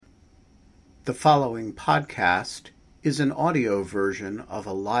The following podcast is an audio version of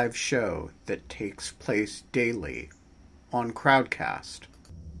a live show that takes place daily on Crowdcast.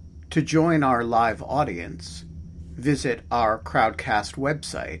 To join our live audience, visit our Crowdcast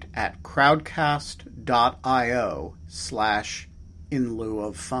website at crowdcast.io/in lieu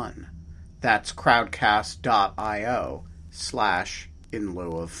of fun. That's crowdcast.io/in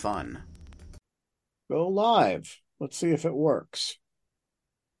lieu of fun. Go live. Let's see if it works.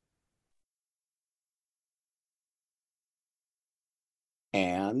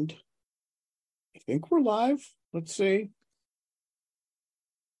 And I think we're live. Let's see. It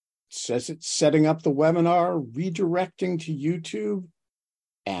says it's setting up the webinar, redirecting to YouTube,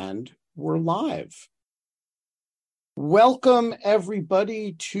 and we're live. Welcome,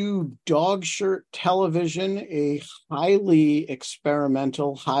 everybody, to Dogshirt Television, a highly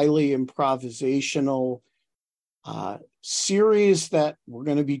experimental, highly improvisational series that we're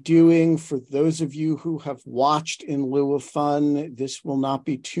going to be doing. For those of you who have watched In Lieu of Fun, this will not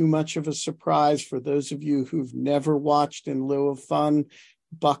be too much of a surprise. For those of you who've never watched In Lieu of Fun,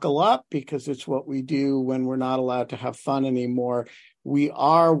 buckle up, because it's what we do when we're not allowed to have fun anymore. We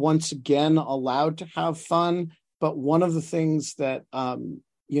are once again allowed to have fun, but one of the things that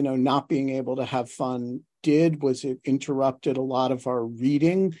not being able to have fun did was it interrupted a lot of our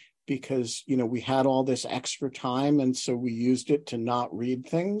reading, because, we had all this extra time, and so we used it to not read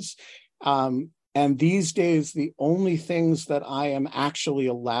things. And these days, the only things that I am actually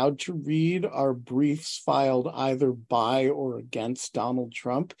allowed to read are briefs filed either by or against Donald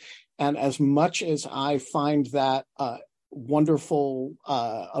Trump. And as much as I find that wonderful,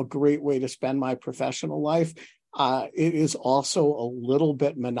 a great way to spend my professional life, it is also a little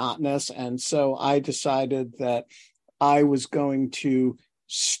bit monotonous. And so I decided that I was going to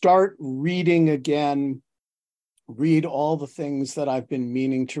start reading again, read all the things that I've been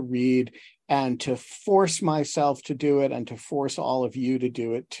meaning to read, and to force myself to do it and to force all of you to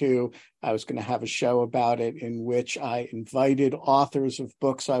do it too. I was going to have a show about it in which I invited authors of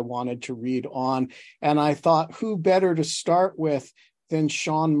books I wanted to read on. And I thought, who better to start with than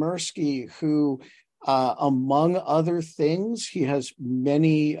Sean Mirski, who among other things, he has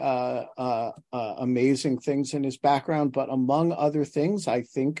many amazing things in his background, but among other things, I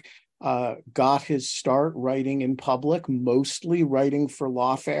think got his start writing in public, mostly writing for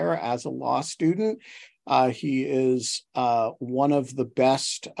Lawfare as a law student. He is one of the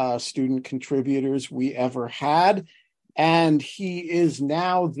best student contributors we ever had, and he is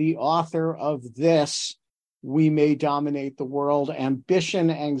now the author of this, We May Dominate the World: Ambition,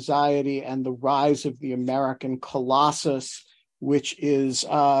 Anxiety, and the Rise of the American Colossus, which is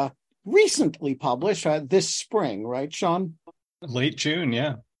recently published this spring, right, Sean? Late June,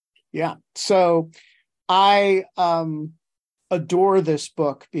 yeah. Yeah. So I adore this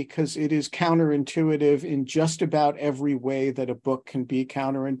book because it is counterintuitive in just about every way that a book can be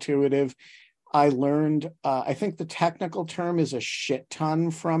counterintuitive. I learned, I think the technical term is a shit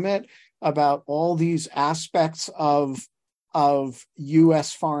ton from it, about all these aspects of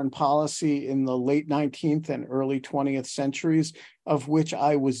U.S. foreign policy in the late 19th and early 20th centuries, of which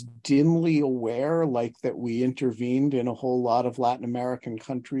I was dimly aware, like that we intervened in a whole lot of Latin American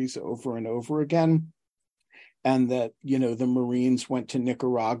countries over and over again, and that, the Marines went to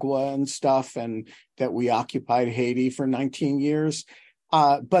Nicaragua and stuff, and that we occupied Haiti for 19 years.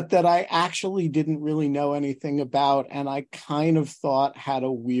 But that I actually didn't really know anything about, and I kind of thought had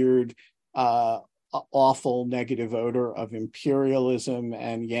a weird, awful negative odor of imperialism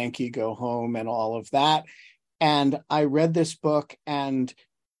and Yankee go home and all of that. And I read this book and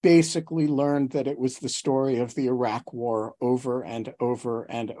basically learned that it was the story of the Iraq War over and over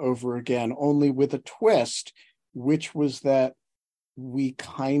and over again, only with a twist, which was that we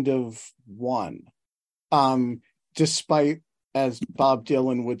kind of won, despite, as Bob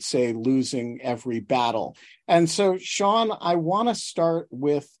Dylan would say, losing every battle. And so, Sean, I want to start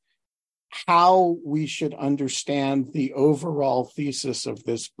with how we should understand the overall thesis of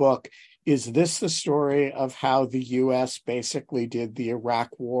this book. Is this the story of how the U.S. basically did the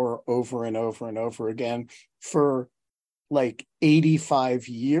Iraq War over and over and over again for like 85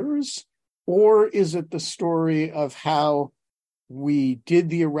 years? Or is it the story of how we did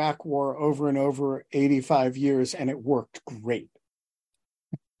the Iraq War over and over 85 years and it worked great?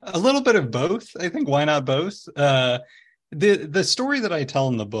 A little bit of both. I think, why not both? The story that I tell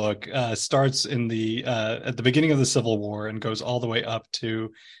in the book starts in at the beginning of the Civil War and goes all the way up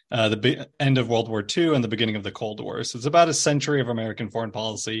to the end of World War II and the beginning of the Cold War. So it's about a century of American foreign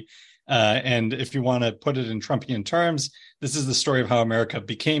policy. And if you want to put it in Trumpian terms, this is the story of how America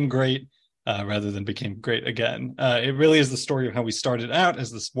became great, rather than became great again. It really is the story of how we started out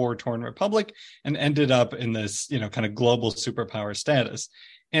as this war-torn republic and ended up in this, kind of global superpower status.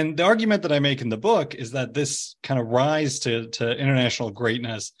 And the argument that I make in the book is that this kind of rise to international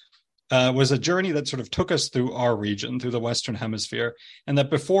greatness was a journey that sort of took us through our region, through the Western Hemisphere, and that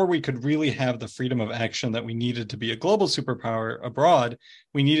before we could really have the freedom of action that we needed to be a global superpower abroad,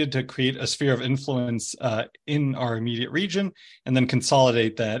 we needed to create a sphere of influence in our immediate region and then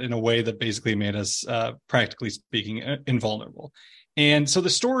consolidate that in a way that basically made us, practically speaking, invulnerable. And so the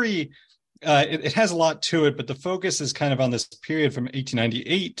story, it has a lot to it, but the focus is kind of on this period from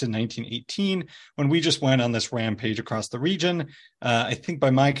 1898 to 1918, when we just went on this rampage across the region. I think by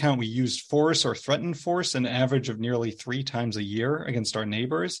my count, we used force or threatened force an average of nearly 3 times a year against our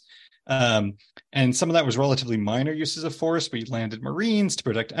neighbors. And some of that was relatively minor uses of force. We landed Marines to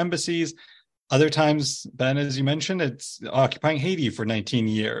protect embassies. Other times, Ben, as you mentioned, it's occupying Haiti for 19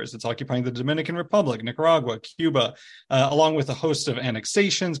 years. It's occupying the Dominican Republic, Nicaragua, Cuba, along with a host of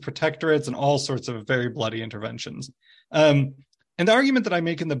annexations, protectorates, and all sorts of very bloody interventions. And the argument that I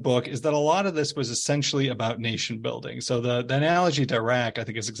make in the book is that a lot of this was essentially about nation building. So the analogy to Iraq, I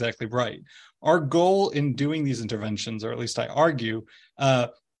think, is exactly right. Our goal in doing these interventions, or at least I argue,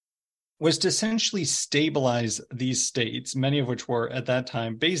 was to essentially stabilize these states, many of which were at that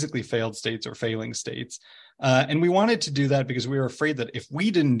time basically failed states or failing states. And we wanted to do that because we were afraid that if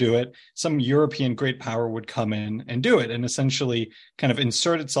we didn't do it, some European great power would come in and do it and essentially kind of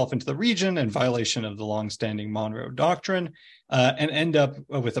insert itself into the region in violation of the longstanding Monroe Doctrine and end up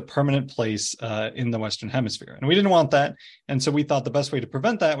with a permanent place in the Western Hemisphere. And we didn't want that. And so we thought the best way to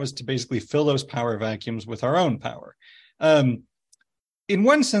prevent that was to basically fill those power vacuums with our own power. In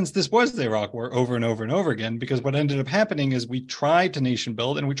one sense, this was the Iraq War over and over and over again, because what ended up happening is we tried to nation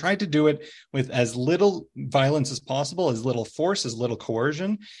build, and we tried to do it with as little violence as possible, as little force, as little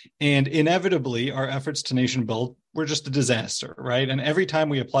coercion. And inevitably, our efforts to nation build were just a disaster, right? And every time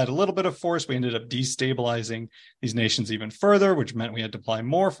we applied a little bit of force, we ended up destabilizing these nations even further, which meant we had to apply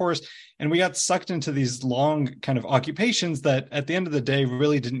more force. And we got sucked into these long kind of occupations that at the end of the day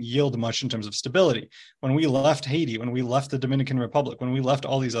really didn't yield much in terms of stability. When we left Haiti, when we left the Dominican Republic, when we left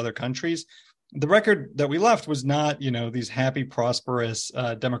all these other countries, the record that we left was not, these happy, prosperous,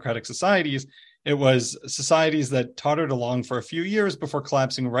 democratic societies. It was societies that tottered along for a few years before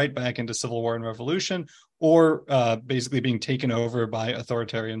collapsing right back into civil war and revolution, or basically being taken over by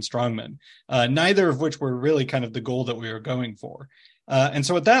authoritarian strongmen, neither of which were really kind of the goal that we were going for. And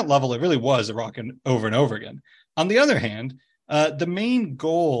so at that level, it really was Iraq over and over again. On the other hand, the main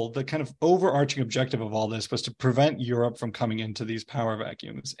goal, the kind of overarching objective of all this was to prevent Europe from coming into these power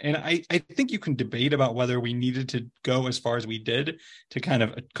vacuums. And I think you can debate about whether we needed to go as far as we did to kind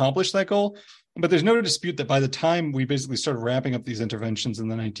of accomplish that goal. But there's no dispute that by the time we basically started wrapping up these interventions in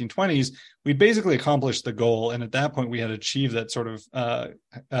the 1920s, we'd basically accomplished the goal. And at that point, we had achieved that sort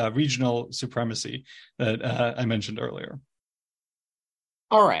of regional supremacy that I mentioned earlier.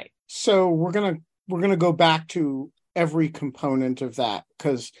 All right. So we're gonna go back to every component of that,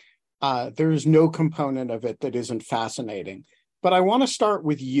 because there is no component of it that isn't fascinating. But I want to start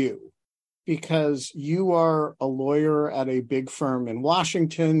with you, because you are a lawyer at a big firm in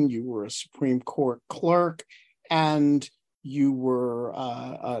Washington. You were a Supreme Court clerk, and you were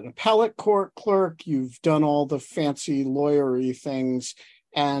an appellate court clerk. You've done all the fancy lawyery things.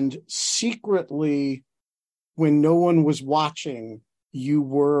 And secretly, when no one was watching, you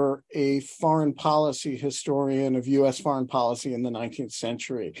were a foreign policy historian of U.S. foreign policy in the 19th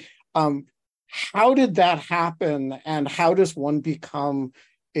century. How did that happen, and how does one become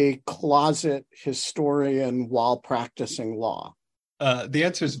a closet historian while practicing law? The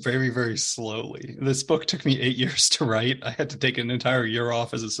answer is very, very slowly. This book took me 8 years to write. I had to take an entire year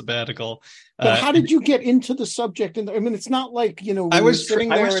off as a sabbatical. But how did you get into the subject? And I mean, it's not like, when you're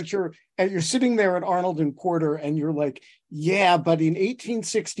sitting there at Arnold and Porter, and you're like, yeah, but in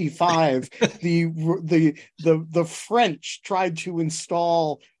 1865, the French tried to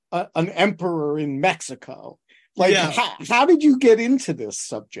install an emperor in Mexico. Like, yeah. How did you get into this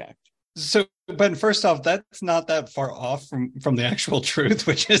subject? So, but first off, that's not that far off from the actual truth,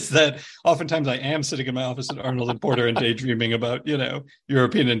 which is that oftentimes I am sitting in my office at Arnold and Porter and daydreaming about,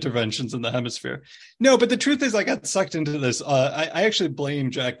 European interventions in the hemisphere. No, but the truth is I got sucked into this. I actually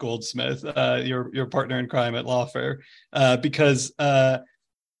blame Jack Goldsmith, your partner in crime at Lawfare, because for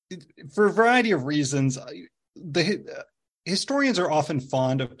a variety of reasons, historians are often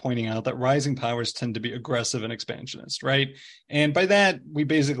fond of pointing out that rising powers tend to be aggressive and expansionist, right? And by that, we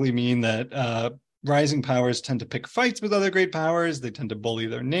basically mean that rising powers tend to pick fights with other great powers, they tend to bully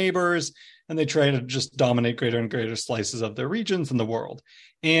their neighbors, and they try to just dominate greater and greater slices of their regions and the world.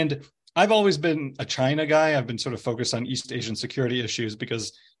 And I've always been a China guy. I've been sort of focused on East Asian security issues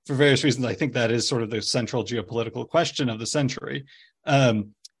because, for various reasons, I think that is sort of the central geopolitical question of the century. Um,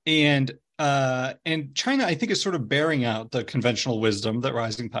 and China, I think, is sort of bearing out the conventional wisdom that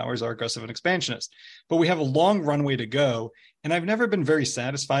rising powers are aggressive and expansionist. But we have a long runway to go, and I've never been very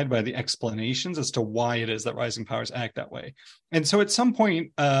satisfied by the explanations as to why it is that rising powers act that way. And so at some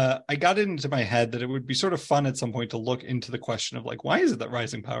point, I got it into my head that it would be sort of fun at some point to look into the question of like, why is it that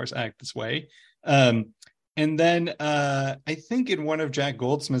rising powers act this way? And then I think in one of Jack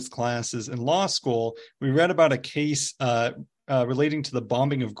Goldsmith's classes in law school, we read about a case relating to the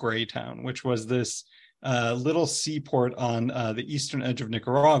bombing of Greytown, which was this little seaport on the eastern edge of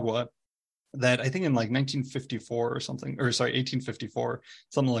Nicaragua that I think in like 1954 or something, or sorry, 1854,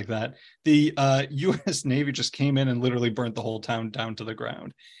 something like that, the U.S. Navy just came in and literally burnt the whole town down to the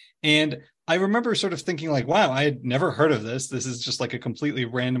ground. And I remember sort of thinking like, wow, I had never heard of this. This is just like a completely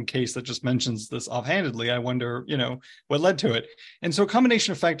random case that just mentions this offhandedly. I wonder, what led to it. And so a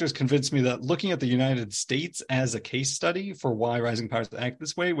combination of factors convinced me that looking at the United States as a case study for why rising powers act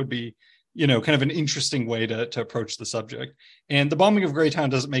this way would be, kind of an interesting way to approach the subject. And the bombing of Greytown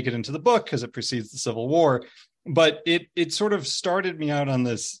doesn't make it into the book because it precedes the Civil War, but it sort of started me out on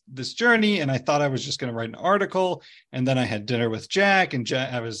this journey, and I thought I was just going to write an article. And then I had dinner with Jack, and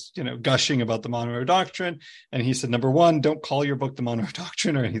I was gushing about the Monroe Doctrine, and he said, number one, don't call your book the Monroe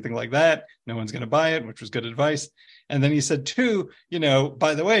Doctrine or anything like that. No one's going to buy it, which was good advice. And then he said, two,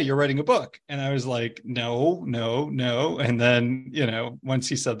 by the way, you're writing a book. And I was like, no. And then once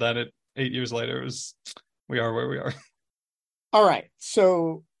he said that, 8 years later, we are where we are. All right.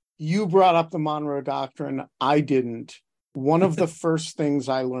 So you brought up the Monroe Doctrine. I didn't. One of the first things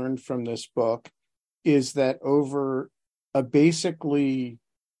I learned from this book is that over basically,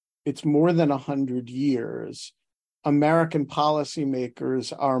 it's more than 100 years, American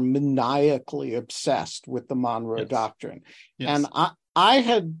policymakers are maniacally obsessed with the Monroe Doctrine. Yes. And I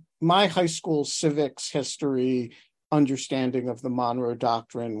had my high school civics history understanding of the Monroe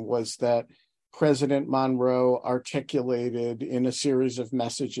Doctrine was that President Monroe articulated in a series of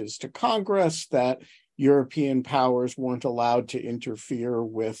messages to Congress that European powers weren't allowed to interfere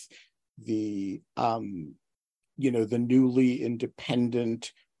with the newly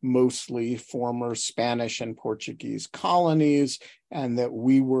independent, mostly former Spanish and Portuguese colonies, and that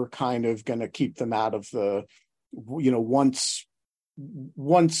we were kind of going to keep them out of the, once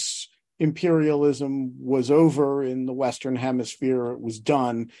imperialism was over in the Western Hemisphere, it was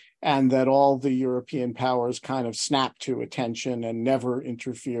done, and that all the European powers kind of snapped to attention and never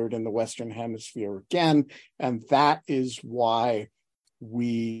interfered in the Western Hemisphere again. And that is why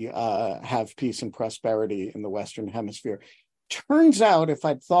we have peace and prosperity in the Western Hemisphere. Turns out, if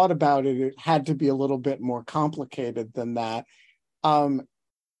I'd thought about it, it had to be a little bit more complicated than that. I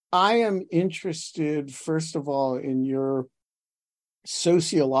am interested, first of all, in your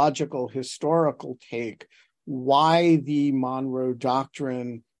sociological, historical take, why the Monroe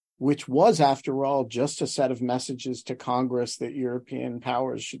Doctrine, which was, after all, just a set of messages to Congress that European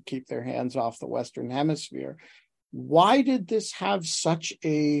powers should keep their hands off the Western Hemisphere, why did this have such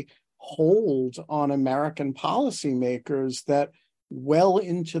a hold on American policymakers that well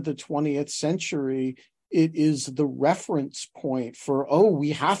into the 20th century, it is the reference point for,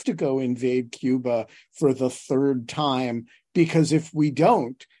 we have to go invade Cuba for the third time, because if we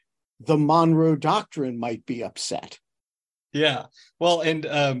don't, the Monroe Doctrine might be upset. Yeah. Well, and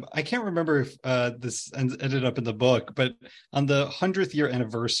I can't remember if this ended up in the book, but on the 100th year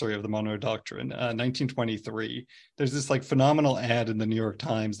anniversary of the Monroe Doctrine, 1923, there's this like phenomenal ad in the New York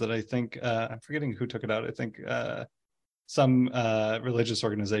Times that I think, I'm forgetting who took it out. I think some religious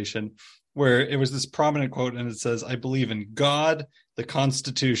organization, where it was this prominent quote, and it says, "I believe in God, the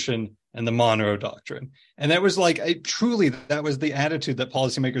Constitution, and the Monroe Doctrine." And that was like, truly, that was the attitude that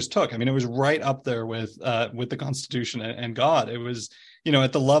policymakers took. I mean, it was right up there with the Constitution and God. It was,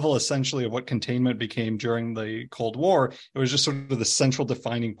 at the level essentially of what containment became during the Cold War. It was just sort of the central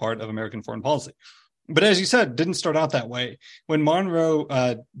defining part of American foreign policy. But as you said, didn't start out that way. When Monroe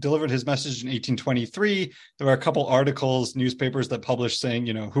delivered his message in 1823, there were a couple articles, newspapers that published saying,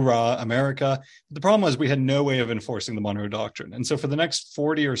 "Hurrah, America." The problem was we had no way of enforcing the Monroe Doctrine. And so for the next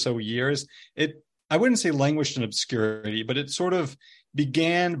 40 or so years, I wouldn't say languished in obscurity, but it sort of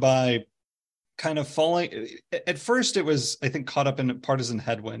began by kind of falling. At first, it was, I think, caught up in partisan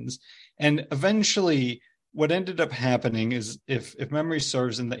headwinds. And eventually, what ended up happening is, if memory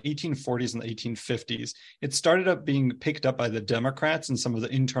serves, in the 1840s and the 1850s, it started up being picked up by the Democrats in some of the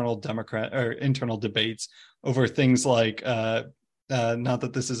internal debates over things like not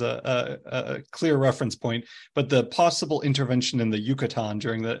that this is a clear reference point, but the possible intervention in the Yucatan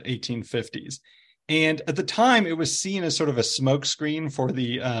during the 1850s. And at the time, it was seen as sort of a smokescreen for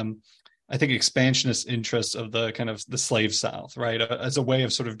the, I think, expansionist interests of the kind of the slave South, right? As a way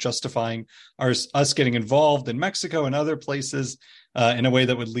of sort of justifying us getting involved in Mexico and other places in a way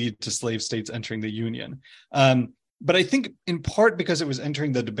that would lead to slave states entering the Union. But I think in part because it was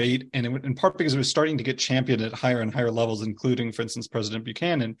entering the debate, and in part because it was starting to get championed at higher and higher levels, including, for instance, President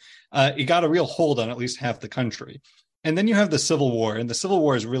Buchanan, it got a real hold on at least half the country. And then you have the Civil War, and the Civil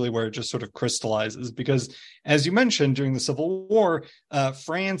War is really where it just sort of crystallizes, because as you mentioned, during the Civil War,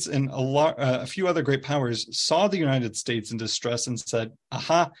 France and a few other great powers saw the United States in distress and said,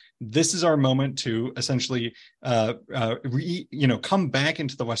 aha, this is our moment to essentially come back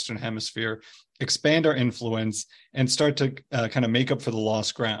into the Western Hemisphere, expand our influence, and start to kind of make up for the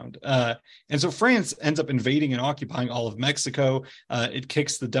lost ground. And so France ends up invading and occupying all of Mexico. It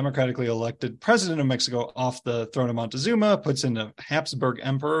kicks the democratically elected president of Mexico off the throne of Montezuma, puts in a Habsburg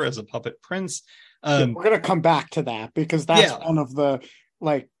emperor as a puppet prince. We're going to come back to that, because that's one of the,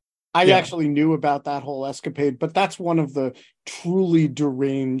 I actually knew about that whole escapade, but that's one of the truly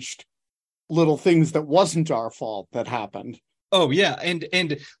deranged little things that wasn't our fault that happened. Oh yeah,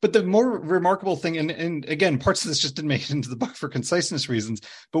 but the more remarkable thing, and again, parts of this just didn't make it into the book for conciseness reasons,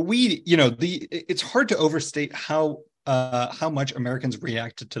 but it's hard to overstate how much Americans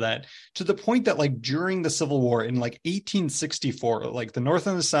reacted to that, to the point that during the Civil War in 1864, the North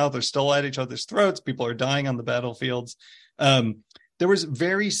and the South are still at each other's throats. People are dying on the battlefields. There was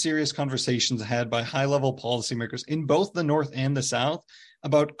very serious conversations had by high-level policymakers in both the North and the South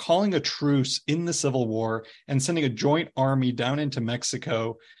about calling a truce in the Civil War and sending a joint army down into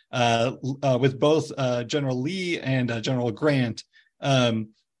Mexico with both General Lee and General Grant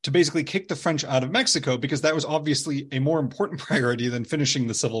to basically kick the French out of Mexico, because that was obviously a more important priority than finishing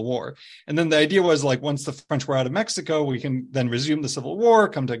the Civil War. And then the idea was once the French were out of Mexico, we can then resume the Civil War,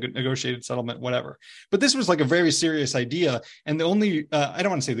 come to a negotiated settlement, whatever. But this was a very serious idea. And the only, I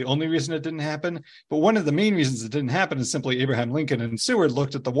don't want to say the only reason it didn't happen, but one of the main reasons it didn't happen is simply Abraham Lincoln and Seward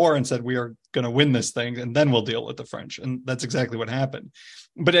looked at the war and said, we are going to win this thing, and then we'll deal with the French. And that's exactly what happened.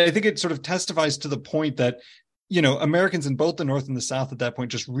 But I think it sort of testifies to the point that Americans in both the North and the South at that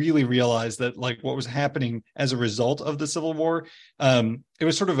point just really realized that what was happening as a result of the Civil War, it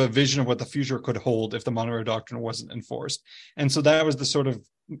was sort of a vision of what the future could hold if the Monroe Doctrine wasn't enforced. And so that was the sort of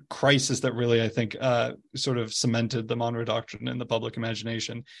crisis that really, I think, sort of cemented the Monroe Doctrine in the public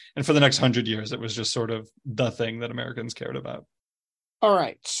imagination. And for the next 100 years, it was just sort of the thing that Americans cared about. All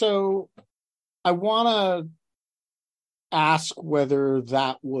right. So I want to ask whether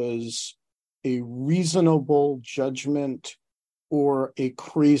that was a reasonable judgment or a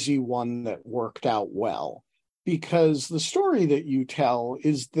crazy one that worked out well. Because the story that you tell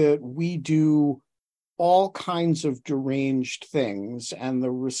is that we do all kinds of deranged things, and the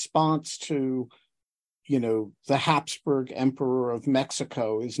response to, the Habsburg Emperor of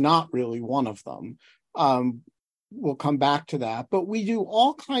Mexico is not really one of them. We'll come back to that. But we do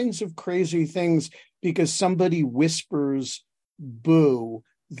all kinds of crazy things because somebody whispers boo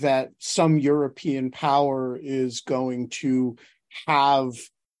that some European power is going to have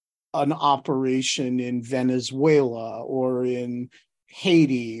an operation in Venezuela or in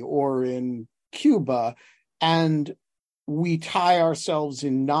Haiti or in Cuba, and we tie ourselves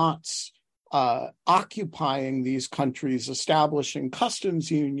in knots occupying these countries, establishing customs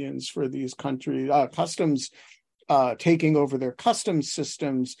unions for these countries, taking over their customs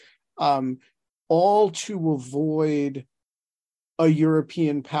systems, all to avoid a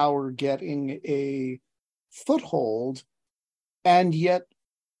European power getting a foothold. And yet,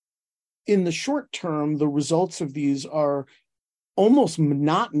 in the short term, the results of these are almost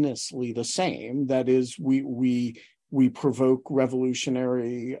monotonously the same. That is, we provoke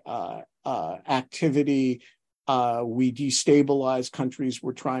revolutionary activity. We destabilize countries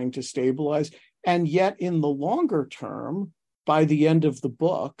we're trying to stabilize. And yet, in the longer term, by the end of the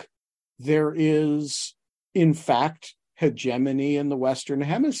book, there is, in fact, hegemony in the Western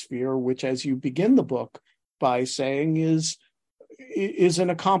Hemisphere, which, as you begin the book by saying, is an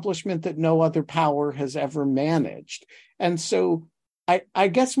accomplishment that no other power has ever managed. And so I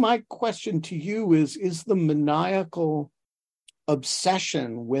guess my question to you is the maniacal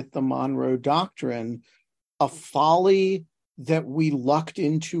obsession with the Monroe Doctrine a folly that we lucked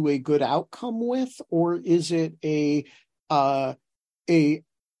into a good outcome with, or is it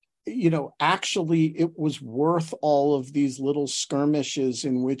actually it was worth all of these little skirmishes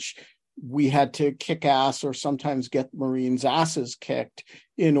in which we had to kick ass or sometimes get Marines' asses kicked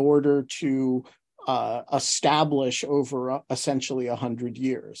in order to establish over essentially 100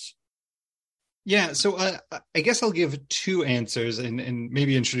 years? Yeah, so I guess I'll give two answers and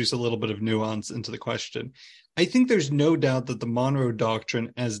maybe introduce a little bit of nuance into the question. I think there's no doubt that the Monroe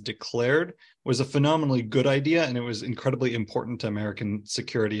Doctrine, as declared, was a phenomenally good idea, and it was incredibly important to American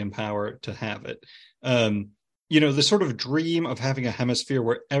security and power to have it. The sort of dream of having a hemisphere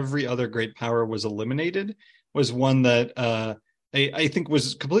where every other great power was eliminated was one that I think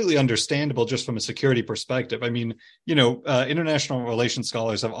was completely understandable just from a security perspective. I mean, international relations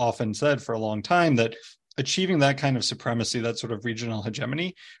scholars have often said for a long time that achieving that kind of supremacy, that sort of regional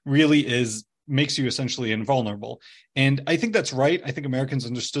hegemony, really makes you essentially invulnerable. And I think that's right. I think Americans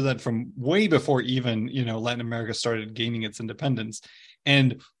understood that from way before even, Latin America started gaining its independence.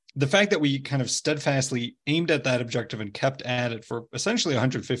 And the fact that we kind of steadfastly aimed at that objective and kept at it for essentially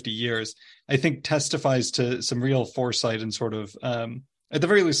 150 years, I think testifies to some real foresight and sort of, at the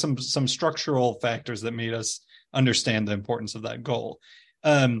very least, some structural factors that made us understand the importance of that goal.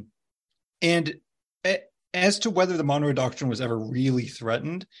 And as to whether the Monroe Doctrine was ever really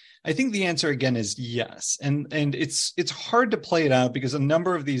threatened, I think the answer again is yes. And it's hard to play it out because a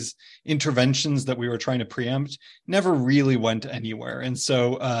number of these interventions that we were trying to preempt never really went anywhere. And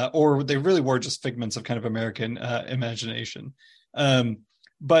so, or they really were just figments of kind of American imagination.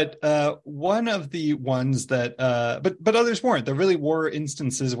 But one of the ones that, but others weren't. There really were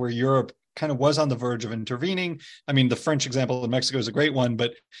instances where Europe kind of was on the verge of intervening. I mean, the French example in Mexico is a great one,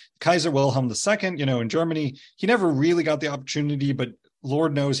 but Kaiser Wilhelm II, in Germany, he never really got the opportunity, but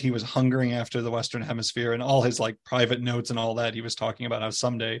Lord knows he was hungering after the Western Hemisphere, and all his private notes and all that, he was talking about how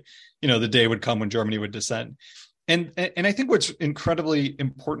someday, the day would come when Germany would descend. And I think what's incredibly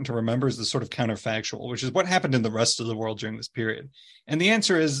important to remember is the sort of counterfactual, which is what happened in the rest of the world during this period. And the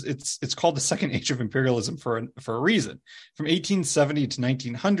answer is it's called the Second Age of Imperialism for a reason. From 1870 to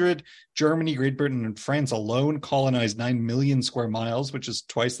 1900, Germany, Great Britain, and France alone colonized 9 million square miles, which is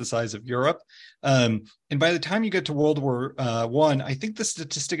twice the size of Europe. And by the time you get to World War I think the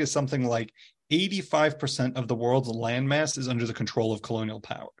statistic is something like 85% of the world's landmass is under the control of colonial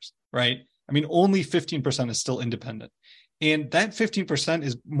powers, right? I mean, only 15% is still independent. And that 15%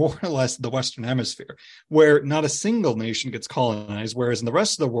 is more or less the Western Hemisphere, where not a single nation gets colonized, whereas in the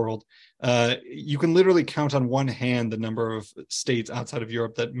rest of the world, you can literally count on one hand the number of states outside of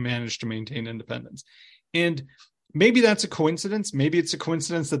Europe that managed to maintain independence. And maybe that's a coincidence. Maybe it's a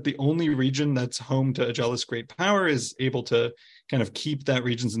coincidence that the only region that's home to a jealous great power is able to kind of keep that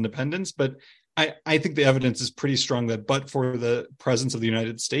region's independence. But I think the evidence is pretty strong that but for the presence of the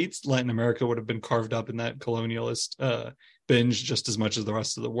United States, Latin America would have been carved up in that colonialist binge just as much as the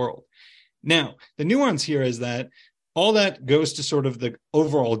rest of the world. Now, the nuance here is that all that goes to sort of the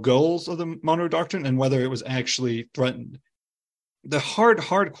overall goals of the Monroe Doctrine and whether it was actually threatened. The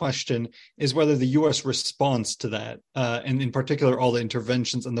hard question is whether the U.S. response to that, and in particular all the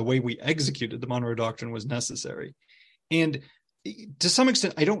interventions and the way we executed the Monroe Doctrine was necessary. And to some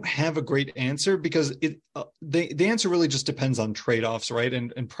extent, I don't have a great answer because the answer really just depends on trade-offs, right?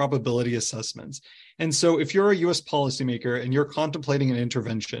 And probability assessments. And so if you're a US policymaker and you're contemplating an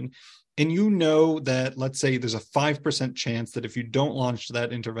intervention and you know that, let's say there's a 5% chance that if you don't launch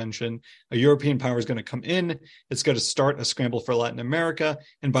that intervention, a European power is going to come in, it's going to start a scramble for Latin America,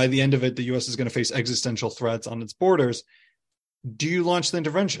 and by the end of it, the US is going to face existential threats on its borders. Do you launch the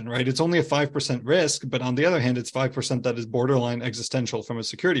intervention, right? It's only a 5% risk, but on the other hand, it's 5% that is borderline existential from a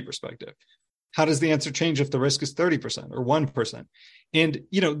security perspective. How does the answer change if the risk is 30% or 1%? And,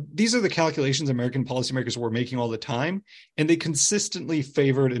 these are the calculations American policymakers were making all the time, and they consistently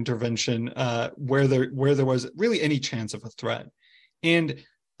favored intervention where there was really any chance of a threat. And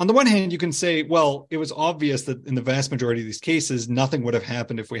on the one hand, you can say, well, it was obvious that in the vast majority of these cases, nothing would have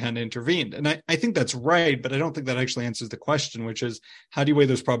happened if we hadn't intervened. And I think that's right, but I don't think that actually answers the question, which is, how do you weigh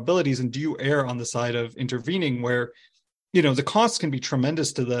those probabilities? And do you err on the side of intervening where, the costs can be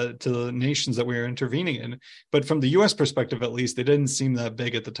tremendous to the nations that we are intervening in. But from the US perspective, at least, they didn't seem that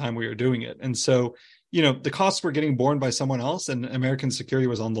big at the time we were doing it. And so, the costs were getting borne by someone else and American security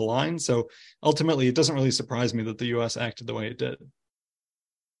was on the line. So ultimately, it doesn't really surprise me that the US acted the way it did.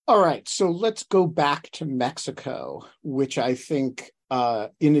 All right, so let's go back to Mexico, which I think,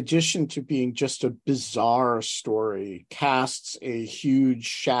 in addition to being just a bizarre story, casts a huge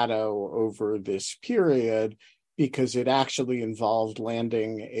shadow over this period because it actually involved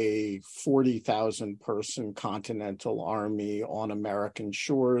landing a 40,000 person continental army on American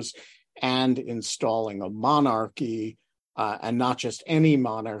shores and installing a monarchy, and not just any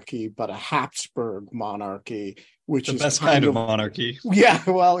monarchy, but a Habsburg monarchy, which The is best kind of monarchy. Yeah,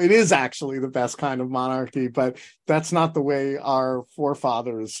 well, it is actually the best kind of monarchy, but that's not the way our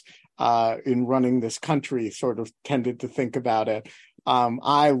forefathers in running this country sort of tended to think about it.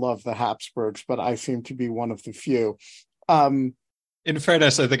 I love the Habsburgs, but I seem to be one of the few. In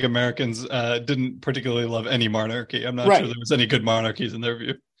fairness, I think Americans didn't particularly love any monarchy. I'm not sure Right. there was any good monarchies in their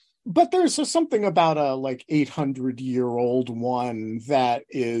view. But there's something about a like 800-year-old one that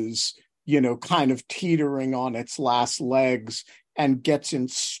is, kind of teetering on its last legs and gets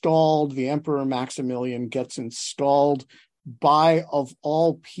installed. The Emperor Maximilian gets installed by, of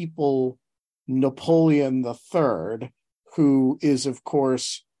all people, Napoleon III, who is, of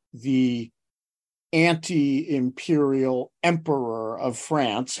course, the anti-imperial emperor of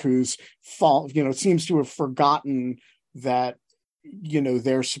France, who's seems to have forgotten that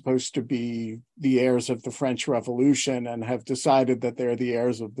they're supposed to be the heirs of the French Revolution and have decided that they're the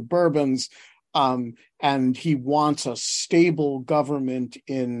heirs of the Bourbons. And he wants a stable government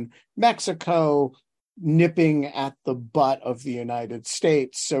in Mexico, nipping at the butt of the United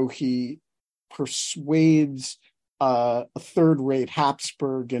States. So he persuades a third-rate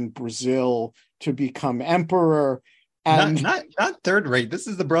Habsburg in Brazil to become emperor. And not third rate. This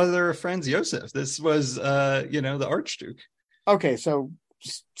is the brother of Franz Josef. This was the Archduke. Okay, so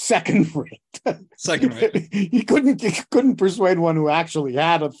second rate. Second rate. He couldn't persuade one who actually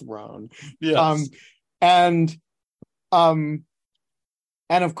had a throne. Yes. And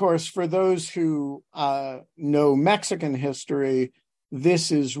of course, for those who know Mexican history,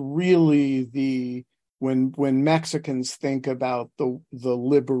 this is really when Mexicans think about the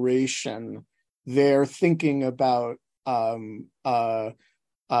liberation, they're thinking about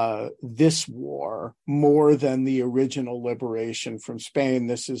this war more than the original liberation from Spain.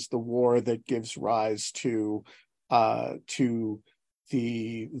 This is the war that gives rise to the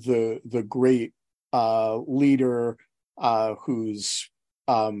great leader who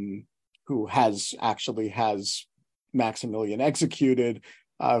has Maximilian executed,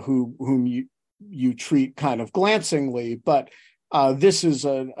 whom you treat kind of glancingly, but this is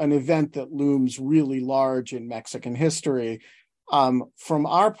an event that looms really large in Mexican history. From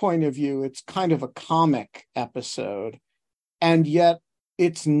our point of view, it's kind of a comic episode, and yet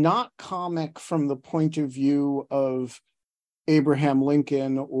it's not comic from the point of view of Abraham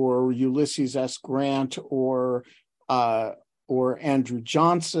Lincoln or Ulysses S. Grant or Andrew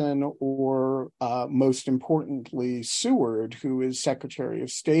Johnson or most importantly Seward, who is Secretary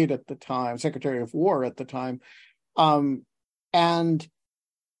of State at the time, Secretary of War at the time, and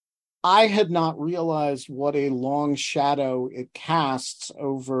I had not realized what a long shadow it casts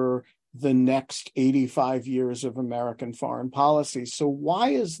over the next 85 years of American foreign policy. So why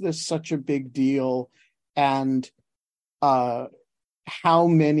is this such a big deal? And how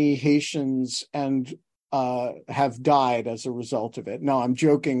many Haitians and have died as a result of it? No, I'm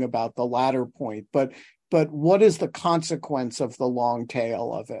joking about the latter point, but what is the consequence of the long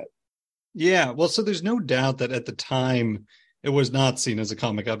tail of it? Yeah, well, so there's no doubt that at the time, it was not seen as a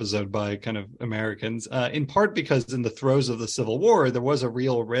comic episode by kind of Americans, in part because in the throes of the Civil War, there was a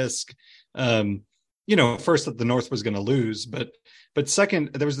real risk, first that the North was going to lose, but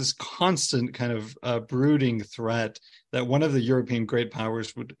second, there was this constant kind of brooding threat that one of the European great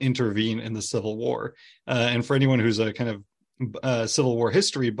powers would intervene in the Civil War. And for anyone who's a kind of Civil War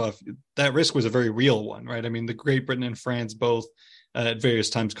history buff, that risk was a very real one, right? I mean, the Great Britain and France both at various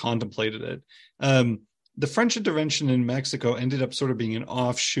times contemplated it. The French intervention in Mexico ended up sort of being an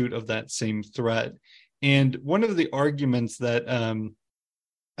offshoot of that same threat. And one of the arguments that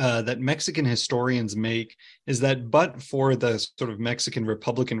that Mexican historians make is that but for the sort of Mexican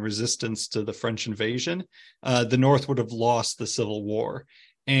Republican resistance to the French invasion, the North would have lost the Civil War.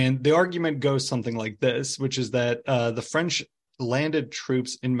 And the argument goes something like this, which is that the French landed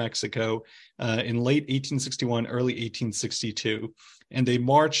troops in Mexico in late 1861, early 1862, and they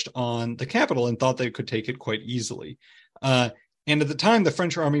marched on the capital and thought they could take it quite easily. And at the time, the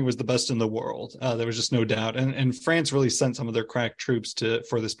French army was the best in the world. There was just no doubt. And France really sent some of their crack troops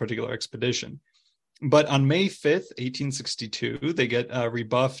for this particular expedition. But on May 5th, 1862, they get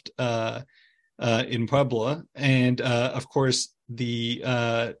rebuffed in Puebla. And of course,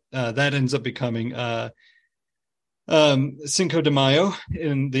 that ends up becoming Cinco de Mayo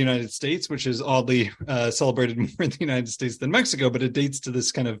in the United States, which is oddly celebrated more in the United States than Mexico, but it dates to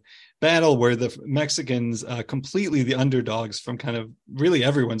this kind of battle where the Mexicans, completely the underdogs from kind of really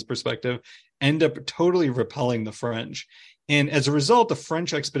everyone's perspective, end up totally repelling the French. And as a result, the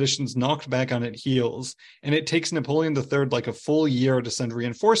French expedition's knocked back on its heels, and it takes Napoleon III like a full year to send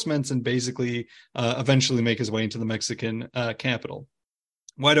reinforcements and basically eventually make his way into the Mexican capital.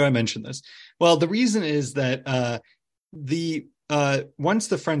 Why do I mention this? Well, the reason is that the once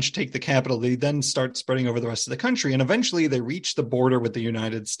the French take the capital, they then start spreading over the rest of the country, and eventually they reach the border with the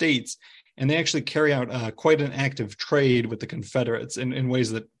United States, and they actually carry out quite an active trade with the Confederates in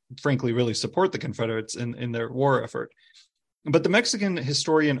ways that, frankly, really support the Confederates in their war effort. But the Mexican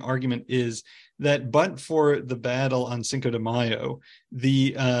historian argument is that, but for the battle on Cinco de Mayo,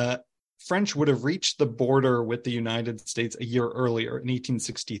 the French would have reached the border with the United States a year earlier in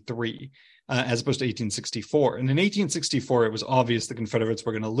 1863. As opposed to 1864. And in 1864, it was obvious the Confederates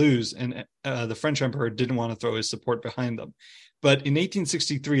were going to lose, and the French emperor didn't want to throw his support behind them. But in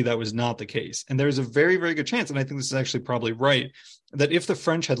 1863, that was not the case. And there's a very, very good chance, and I think this is actually probably right, that if the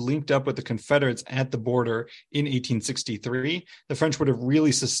French had linked up with the Confederates at the border in 1863, the French would have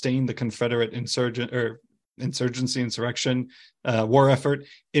really sustained the Confederate insurrection, war effort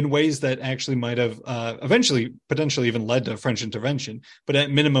in ways that actually might have eventually potentially even led to French intervention, but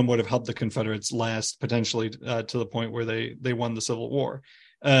at minimum would have helped the Confederates last potentially to the point where they won the Civil War.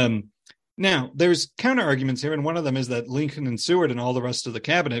 Now, there's counter arguments here, and one of them is that Lincoln and Seward and all the rest of the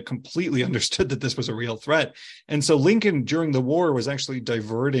cabinet completely understood that this was a real threat. And so Lincoln, during the war, was actually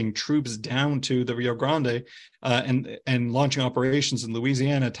diverting troops down to the Rio Grande and launching operations in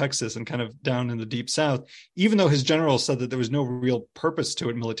Louisiana, Texas, and kind of down in the Deep South, even though his generals said that there was no real purpose to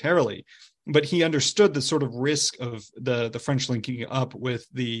it militarily. But he understood the sort of risk of the French linking up with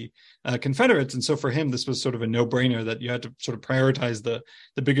the Confederates. And so for him, this was sort of a no-brainer that you had to sort of prioritize the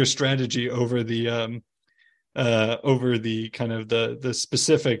bigger strategy over the kind of the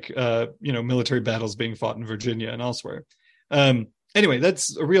specific, military battles being fought in Virginia and elsewhere. Anyway,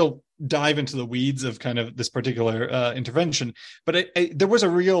 that's a real dive into the weeds of kind of this particular intervention. But there was a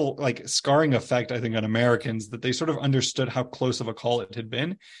real scarring effect, I think, on Americans, that they sort of understood how close of a call it had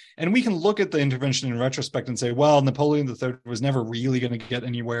been. And we can look at the intervention in retrospect and say, well, Napoleon III was never really going to get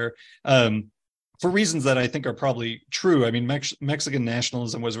anywhere. For reasons that I think are probably true. I mean, Mexican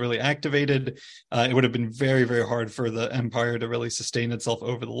nationalism was really activated. It would have been very, very hard for the empire to really sustain itself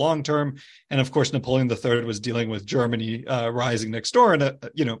over the long term. And of course, Napoleon III was dealing with Germany rising next door, and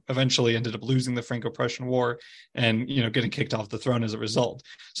eventually ended up losing the Franco-Prussian War and getting kicked off the throne as a result.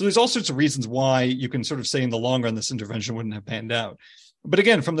 So there's all sorts of reasons why you can sort of say in the long run this intervention wouldn't have panned out. But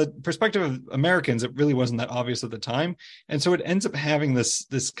again, from the perspective of Americans, it really wasn't that obvious at the time. And so it ends up having this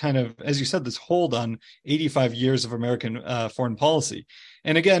kind of, as you said, this hold on 85 years of American foreign policy.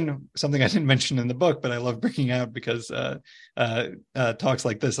 And again, something I didn't mention in the book, but I love bringing out because talks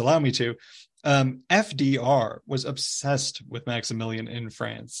like this allow me to. FDR was obsessed with Maximilian in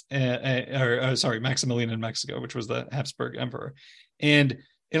France, Maximilian in Mexico, which was the Habsburg emperor. And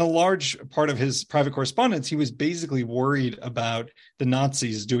in a large part of his private correspondence, he was basically worried about the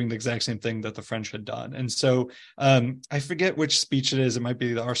Nazis doing the exact same thing that the French had done. And so I forget which speech it is. It might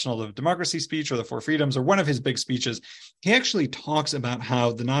be the Arsenal of Democracy speech or the Four Freedoms or one of his big speeches. He actually talks about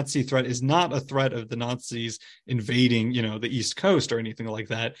how the Nazi threat is not a threat of the Nazis invading, the East Coast or anything like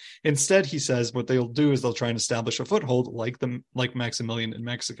that. Instead, he says what they'll do is they'll try and establish a foothold like Maximilian in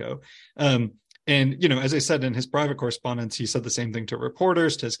Mexico. And, as I said, in his private correspondence, he said the same thing to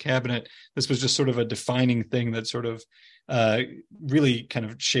reporters, to his cabinet. This was just sort of a defining thing that sort of really kind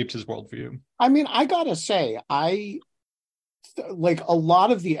of shaped his worldview. I mean, I got to say, like a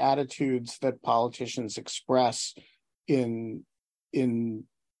lot of the attitudes that politicians express in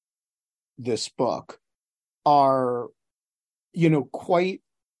this book are, quite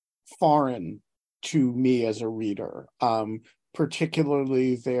foreign to me as a reader.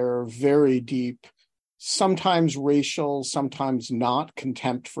 Particularly their very deep, sometimes racial, sometimes not,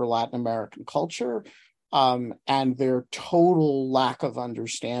 contempt for Latin American culture, and their total lack of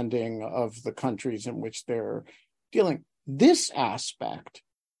understanding of the countries in which they're dealing. This aspect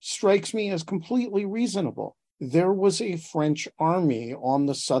strikes me as completely reasonable. There was a French army on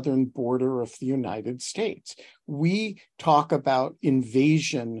the southern border of the United States. We talk about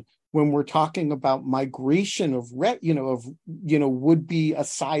invasion when we're talking about migration of would-be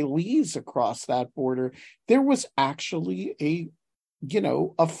asylees across that border. There was actually a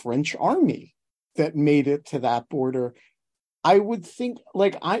French army that made it to that border. I would think,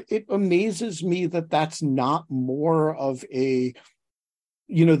 it amazes me that that's not more of a,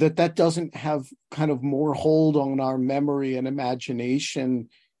 that doesn't have kind of more hold on our memory and imagination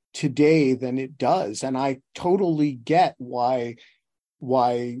today than it does. And I totally get why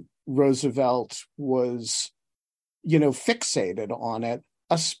Roosevelt was, fixated on it,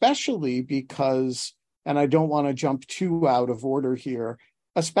 especially because, and I don't want to jump too out of order here,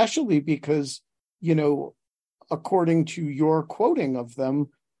 especially because, according to your quoting of them,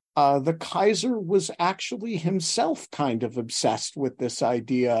 the Kaiser was actually himself kind of obsessed with this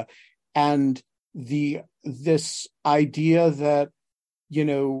idea, and this idea that,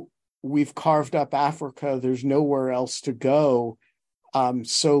 we've carved up Africa, there's nowhere else to go.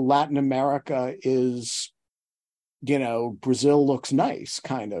 So Latin America is, Brazil looks nice,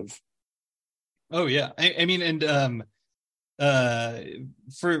 kind of. Oh yeah, I mean, and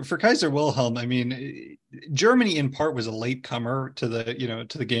for Kaiser Wilhelm, I mean, Germany in part was a late comer to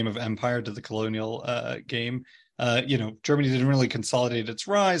the game of empire, to the colonial game. Germany didn't really consolidate its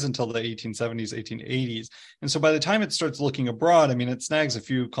rise until the 1870s, 1880s. And so by the time it starts looking abroad, I mean, it snags a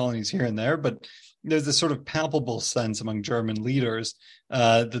few colonies here and there, but there's this sort of palpable sense among German leaders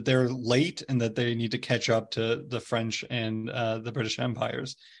that they're late and that they need to catch up to the French and the British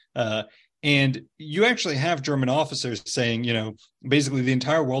empires. And you actually have German officers saying, basically the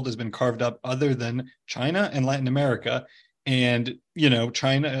entire world has been carved up other than China and Latin America. And,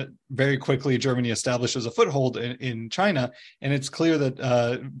 China, very quickly, Germany establishes a foothold in China. And it's clear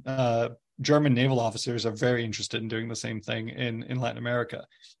that German naval officers are very interested in doing the same thing in Latin America.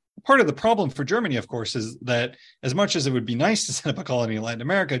 Part of the problem for Germany, of course, is that as much as it would be nice to set up a colony in Latin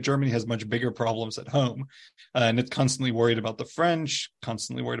America, Germany has much bigger problems at home. And it's constantly worried about the French,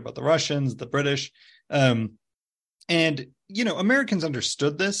 constantly worried about the Russians, the British. And, Americans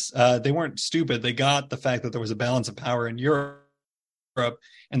understood this. They weren't stupid. They got the fact that there was a balance of power in Europe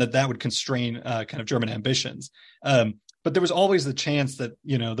and that would constrain kind of German ambitions. But there was always the chance that,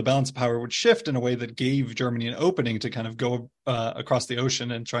 the balance of power would shift in a way that gave Germany an opening to kind of go across the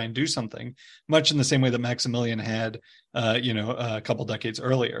ocean and try and do something, much in the same way that Maximilian had, a couple decades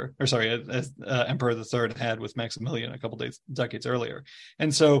earlier, as Emperor III had with Maximilian a couple decades earlier.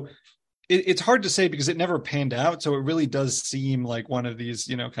 And so it's hard to say because it never panned out. So it really does seem like one of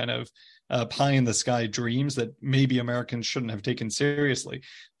these, kind of pie in the sky dreams that maybe Americans shouldn't have taken seriously.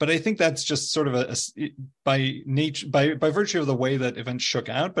 But I think that's just sort of by virtue of the way that events shook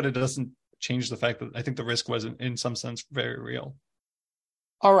out, but it doesn't change the fact that I think the risk was in some sense very real.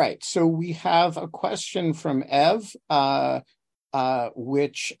 All right. So we have a question from Ev,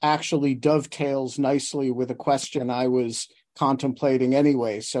 which actually dovetails nicely with a question I was contemplating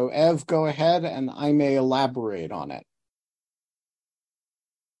anyway. So Ev, go ahead and I may elaborate on it.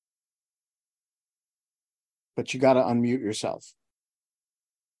 But you got to unmute yourself.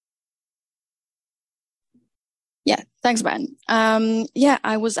 Yeah, thanks, Ben.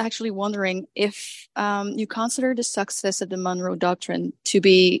 I was actually wondering if you consider the success of the Monroe Doctrine to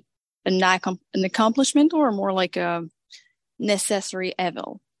be an accomplishment or more like a necessary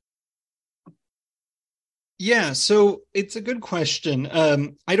evil. Yeah, so it's a good question.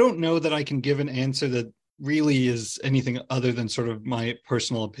 I don't know that I can give an answer that really is anything other than sort of my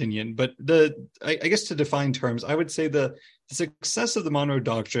personal opinion. But I guess to define terms, I would say the success of the Monroe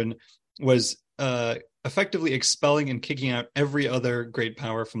Doctrine was effectively expelling and kicking out every other great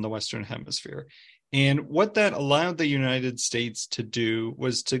power from the Western Hemisphere. And what that allowed the United States to do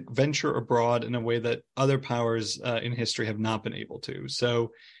was to venture abroad in a way that other powers in history have not been able to.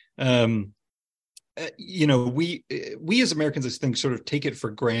 So, we as Americans, I think, sort of take it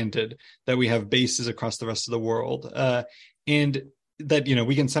for granted that we have bases across the rest of the world, and that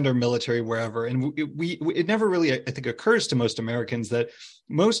we can send our military wherever. And it never really, I think, occurs to most Americans that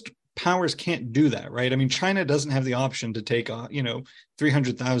most powers can't do that, right? I mean, China doesn't have the option to take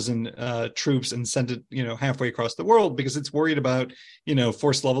 300,000 troops and send it halfway across the world because it's worried about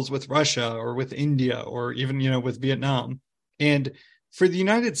force levels with Russia or with India or even with Vietnam. And for the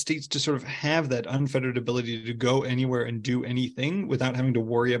United States to sort of have that unfettered ability to go anywhere and do anything without having to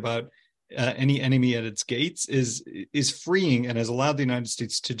worry about any enemy at its gates is freeing and has allowed the United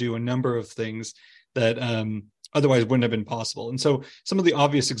States to do a number of things that otherwise wouldn't have been possible. And so some of the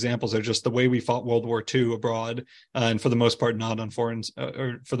obvious examples are just the way we fought World War II abroad, and for the most part not on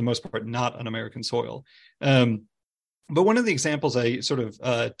not on American soil. But one of the examples I sort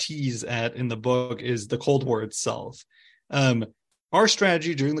of tease at in the book is the Cold War itself. Our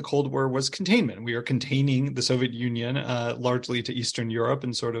strategy during the Cold War was containment. We are containing the Soviet Union largely to Eastern Europe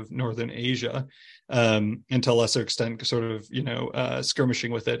and sort of Northern Asia, and to a lesser extent, sort of,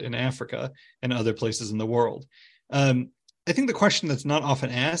 skirmishing with it in Africa and other places in the world. I think the question that's not often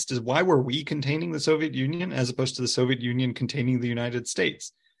asked is why were we containing the Soviet Union as opposed to the Soviet Union containing the United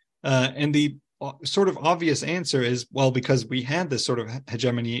States? And the sort of obvious answer is, well, because we had this sort of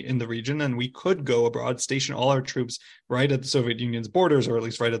hegemony in the region and we could go abroad, station all our troops right at the Soviet Union's borders, or at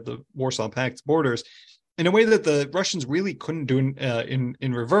least right at the Warsaw Pact's borders, in a way that the Russians really couldn't do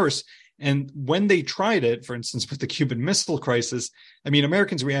in reverse. And when they tried it, for instance, with the Cuban Missile Crisis, I mean,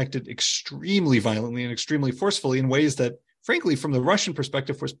 Americans reacted extremely violently and extremely forcefully in ways that frankly, from the Russian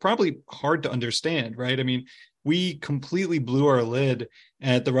perspective, was probably hard to understand, right? I mean, we completely blew our lid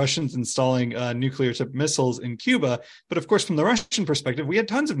at the Russians installing nuclear-tipped missiles in Cuba. But of course, from the Russian perspective, we had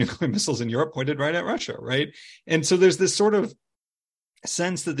tons of nuclear missiles in Europe pointed right at Russia, right? And so there's this sort of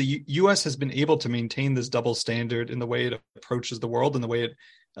sense that the U.S. has been able to maintain this double standard in the way it approaches the world and the way it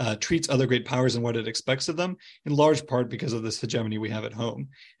treats other great powers and what it expects of them, in large part because of this hegemony we have at home.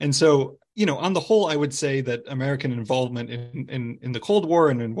 And so, on the whole, I would say that American involvement in the Cold War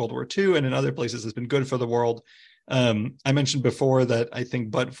and in World War II and in other places has been good for the world. I mentioned before that I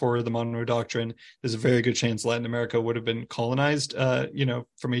think, but for the Monroe Doctrine, there's a very good chance Latin America would have been colonized, from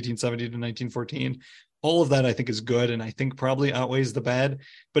 1870 to 1914. All of that, I think, is good, and I think probably outweighs the bad.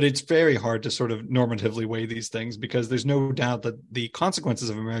 But it's very hard to sort of normatively weigh these things, because there's no doubt that the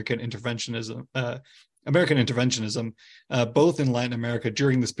consequences of American interventionism, both in Latin America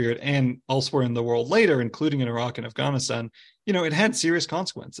during this period and elsewhere in the world later, including in Iraq and Afghanistan, it had serious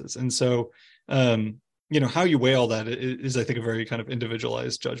consequences. And so, how you weigh all that is, I think, a very kind of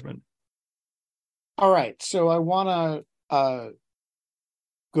individualized judgment. All right. So I want to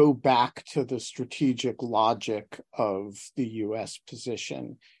go back to the strategic logic of the U.S.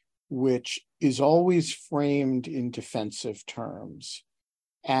 position, which is always framed in defensive terms.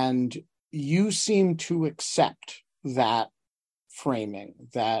 And you seem to accept that framing,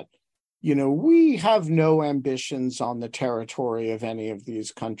 that, we have no ambitions on the territory of any of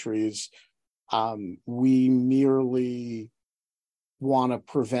these countries. We merely want to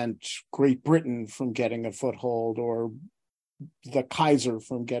prevent Great Britain from getting a foothold, or the Kaiser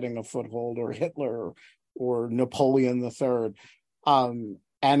from getting a foothold, or Hitler or Napoleon III.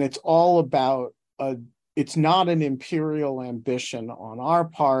 And it's all about, it's not an imperial ambition on our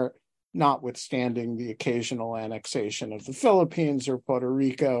part, notwithstanding the occasional annexation of the Philippines or Puerto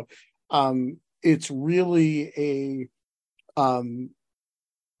Rico. It's really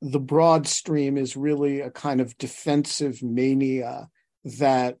the broad stream is really a kind of defensive mania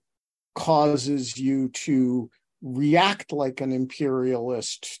that causes you to react like an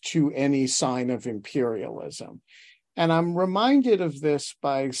imperialist to any sign of imperialism. And I'm reminded of this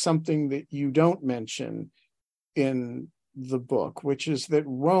by something that you don't mention in the book, which is that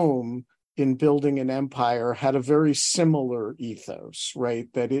Rome, in building an empire, had a very similar ethos, right?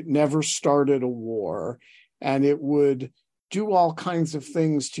 That it never started a war, and it would do all kinds of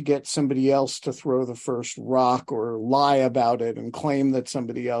things to get somebody else to throw the first rock, or lie about it and claim that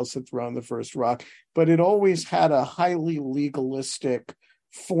somebody else had thrown the first rock. But it always had a highly legalistic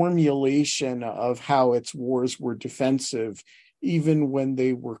formulation of how its wars were defensive, even when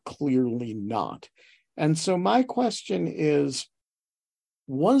they were clearly not. And so my question is,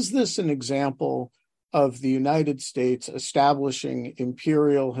 was this an example of the United States establishing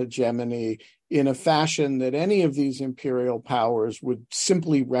imperial hegemony in a fashion that any of these imperial powers would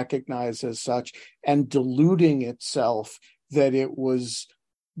simply recognize as such, and deluding itself that it was,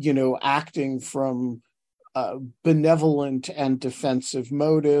 acting from benevolent and defensive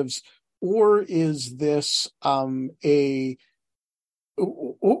motives? Or is this or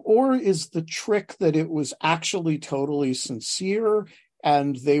is the trick that it was actually totally sincere,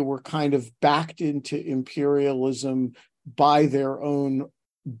 and they were kind of backed into imperialism by their own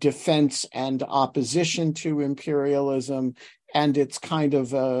defense and opposition to imperialism, and it's kind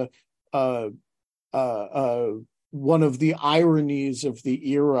of one of the ironies of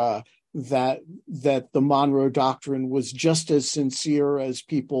the era that the Monroe Doctrine was just as sincere as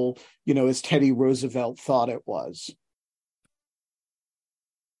people, as Teddy Roosevelt thought it was?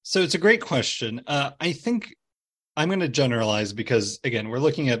 So it's a great question. I think I'm going to generalize because, again, we're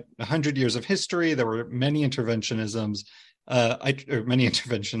looking at 100 years of history. There were many interventionisms, many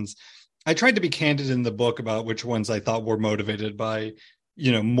interventions. I tried to be candid in the book about which ones I thought were motivated by,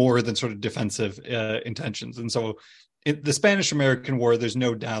 more than sort of defensive intentions. And so the Spanish-American War, there's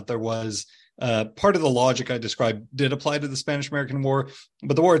no doubt there was part of the logic I described did apply to the Spanish-American War,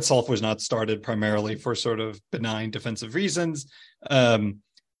 but the war itself was not started primarily for sort of benign defensive reasons.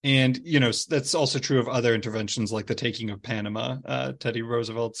 And, that's also true of other interventions like the taking of Panama, Teddy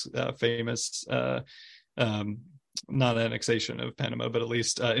Roosevelt's famous, not annexation of Panama, but at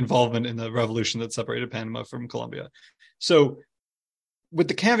least involvement in the revolution that separated Panama from Colombia. So with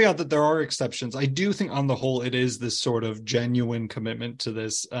the caveat that there are exceptions, I do think on the whole, it is this sort of genuine commitment to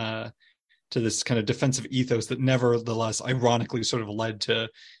this kind of defensive ethos that nevertheless, ironically, sort of led to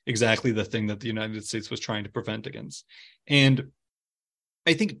exactly the thing that the United States was trying to prevent against. And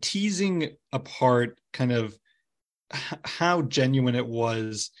I think teasing apart kind of how genuine it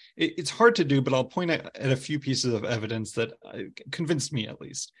was, it's hard to do, but I'll point at a few pieces of evidence that convinced me, at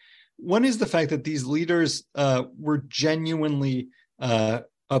least. One is the fact that these leaders were genuinely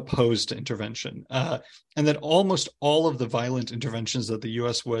opposed to intervention, and that almost all of the violent interventions that the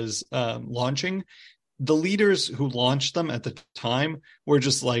U.S. was launching, the leaders who launched them at the time were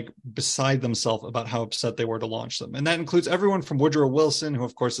just like beside themselves about how upset they were to launch them. And that includes everyone from Woodrow Wilson, who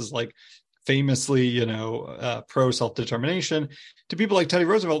of course is like famously, pro self-determination, to people like Teddy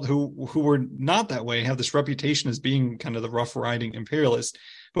Roosevelt, who were not that way, have this reputation as being kind of the rough riding imperialist.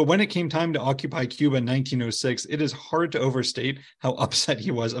 But when it came time to occupy Cuba in 1906, it is hard to overstate how upset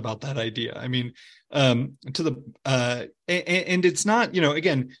he was about that idea. I mean, and it's not,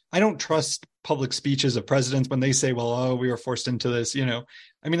 again, I don't trust public speeches of presidents when they say, well, oh, we were forced into this,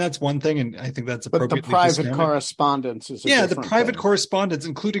 I mean, that's one thing. And I think that's appropriate. But the private correspondence is the private correspondence,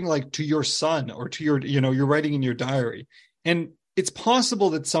 including like to your son or to your, you're writing in your diary. And it's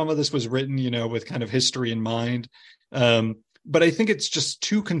possible that some of this was written, with kind of history in mind. But I think it's just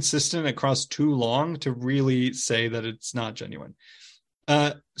too consistent across too long to really say that it's not genuine.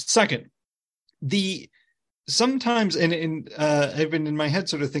 Second, sometimes, and I've been in my head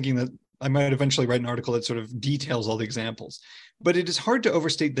sort of thinking that I might eventually write an article that sort of details all the examples, but it is hard to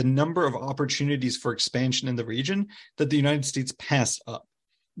overstate the number of opportunities for expansion in the region that the United States passed up.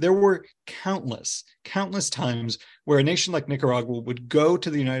 There were countless times where a nation like Nicaragua would go to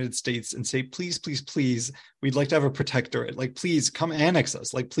the United States and say, please, please, please, we'd like to have a protectorate. Like, please come annex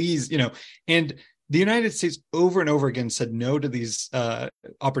us. Like, please, and the United States over and over again said no to these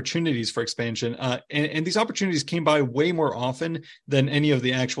opportunities for expansion. And these opportunities came by way more often than any of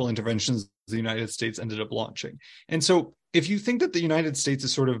the actual interventions the United States ended up launching. And so if you think that the United States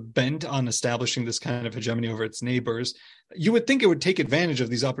is sort of bent on establishing this kind of hegemony over its neighbors, you would think it would take advantage of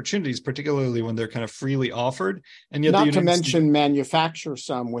these opportunities, particularly when they're kind of freely offered. And yet, not to mention manufacture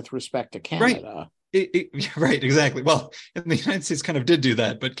some with respect to Canada. Right. Right, exactly. Well, and the United States kind of did do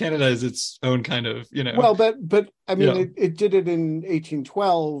that, but Canada is its own kind of, Well, but I mean, it did it in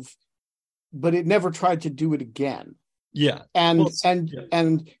 1812, but it never tried to do it again. Yeah. And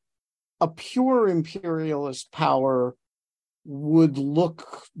a pure imperialist power would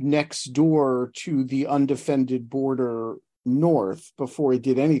look next door to the undefended border north before it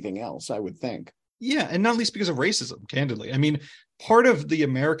did anything else, I would think. Yeah, and not least because of racism, candidly. I mean, part of the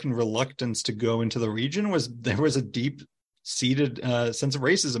American reluctance to go into the region was there was a deep-seated sense of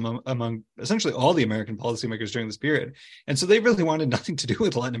racism among essentially all the American policymakers during this period. And so they really wanted nothing to do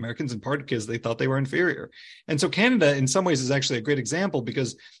with Latin Americans, in part because they thought they were inferior. And so Canada, in some ways, is actually a great example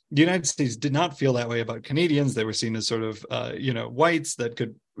because the United States did not feel that way about Canadians. They were seen as sort of, whites that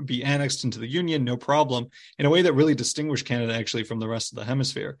could be annexed into the Union, no problem, in a way that really distinguished Canada actually from the rest of the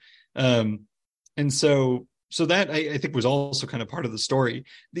hemisphere. And so that I think was also kind of part of the story.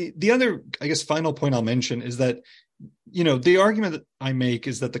 The other, I guess, final point I'll mention is that, the argument that I make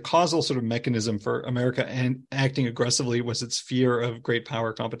is that the causal sort of mechanism for America and acting aggressively was its fear of great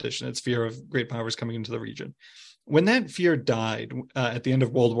power competition, its fear of great powers coming into the region. When that fear died at the end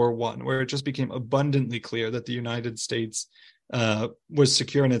of World War I, where it just became abundantly clear that the United States was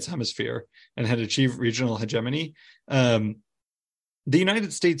secure in its hemisphere and had achieved regional hegemony, the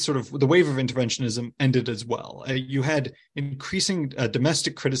United States sort of the wave of interventionism ended as well. You had increasing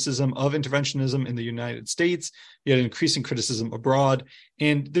domestic criticism of interventionism in the United States. You had increasing criticism abroad.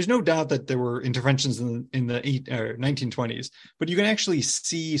 And there's no doubt that there were interventions in the 1920s, but you can actually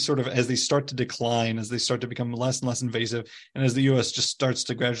see sort of as they start to decline, as they start to become less and less invasive, and as the U.S. just starts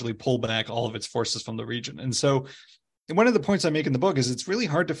to gradually pull back all of its forces from the region. And so one of the points I make in the book is it's really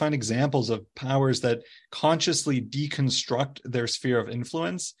hard to find examples of powers that consciously deconstruct their sphere of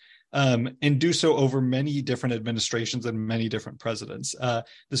influence and do so over many different administrations and many different presidents.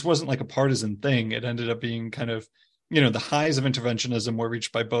 This wasn't like a partisan thing. It ended up being kind of, the highs of interventionism were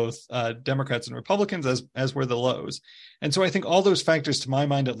reached by both Democrats and Republicans, as were the lows. And so I think all those factors, to my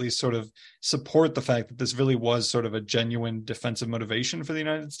mind at least, sort of support the fact that this really was sort of a genuine defensive motivation for the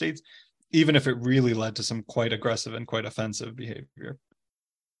United States, even if it really led to some quite aggressive and quite offensive behavior.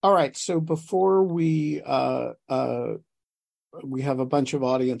 All right. So before we have a bunch of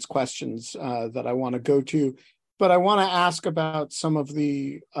audience questions that I want to go to, but I want to ask about some of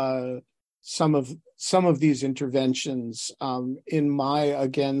the some of these interventions in my,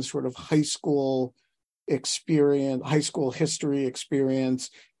 again, sort of high school history experience.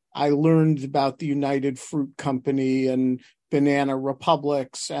 I learned about the United Fruit Company and banana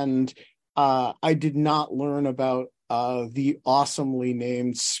republics, and I did not learn about the awesomely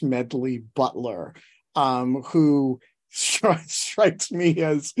named Smedley Butler, who strikes me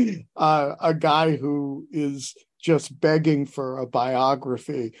as a guy who is just begging for a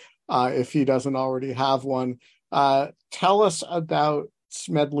biography if he doesn't already have one. Tell us about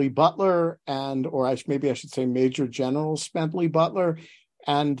Smedley Butler maybe I should say Major General Smedley Butler,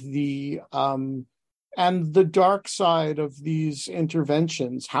 and the dark side of these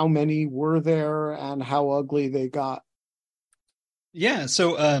interventions. How many were there and how ugly they got? Yeah,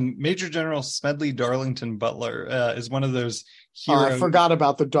 so Major General Smedley Darlington Butler is one of those I forgot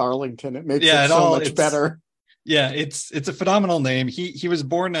about the Darlington. It makes it so much better. Yeah, it's a phenomenal name. He was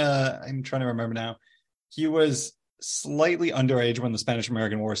born, I'm trying to remember now. He was slightly underage when the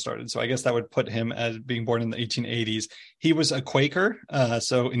Spanish-American War started, so I guess that would put him as being born in the 1880s. He was a Quaker,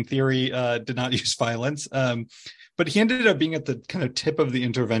 so in theory did not use violence. But he ended up being at the kind of tip of the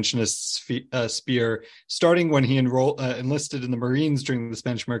interventionist spear, starting when he enlisted in the Marines during the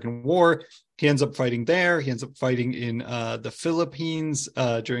Spanish-American War. He ends up fighting there. He ends up fighting in the Philippines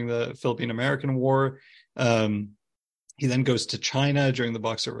during the Philippine-American War. He then goes to China during the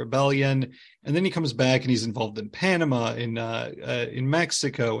Boxer Rebellion, and then he comes back and he's involved in Panama, in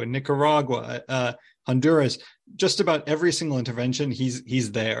Mexico, in Nicaragua, Honduras. Just about every single intervention,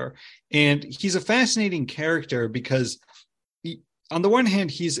 he's there, and he's a fascinating character because on the one hand,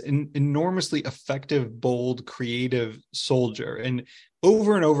 he's an enormously effective, bold, creative soldier. And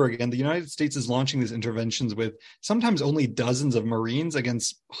over again, the United States is launching these interventions with sometimes only dozens of Marines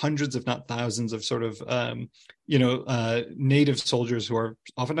against hundreds, if not thousands, of sort of, native soldiers who are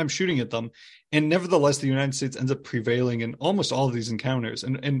oftentimes shooting at them. And nevertheless, the United States ends up prevailing in almost all of these encounters.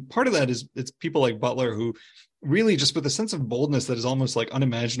 And part of that is it's people like Butler who really just with a sense of boldness that is almost like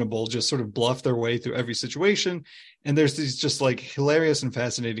unimaginable, just sort of bluff their way through every situation. And there's these just like hilarious and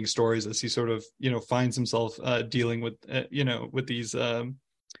fascinating stories as he sort of, finds himself dealing with, with these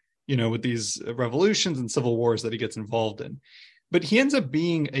revolutions and civil wars that he gets involved in. But he ends up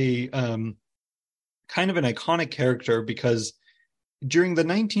being a kind of an iconic character because during the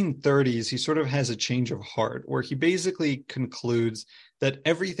 1930s, he sort of has a change of heart where he basically concludes that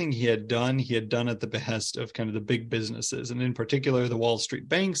everything he had done at the behest of kind of the big businesses, and in particular, the Wall Street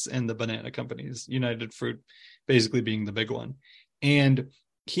banks and the banana companies, United Fruit basically being the big one. And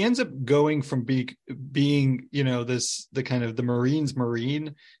he ends up going from being the kind of the Marines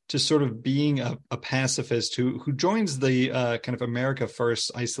Marine to sort of being a pacifist who joins the kind of America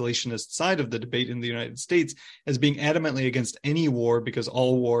First isolationist side of the debate in the United States as being adamantly against any war because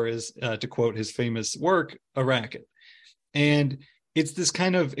all war is, to quote his famous work, a racket. And it's this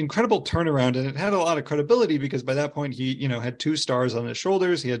kind of incredible turnaround, and it had a lot of credibility because by that point he, had 2 stars on his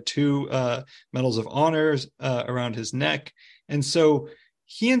shoulders, he had 2 medals of honors around his neck, and so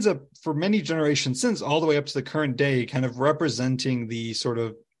he ends up, for many generations since, all the way up to the current day, kind of representing the sort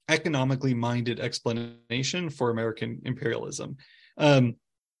of economically minded explanation for American imperialism. In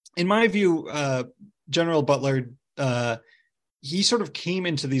my view, General Butler, he sort of came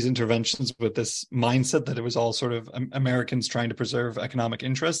into these interventions with this mindset that it was all sort of Americans trying to preserve economic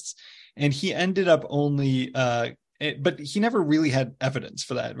interests. And he ended up only, but he never really had evidence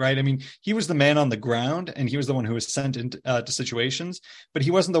for that, right? I mean, he was the man on the ground and he was the one who was sent into to situations, but he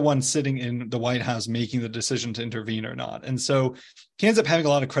wasn't the one sitting in the White House making the decision to intervene or not. And so he ends up having a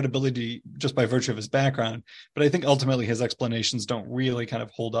lot of credibility just by virtue of his background. But I think ultimately his explanations don't really kind of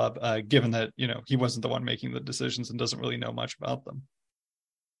hold up, given that, he wasn't the one making the decisions and doesn't really know much about them.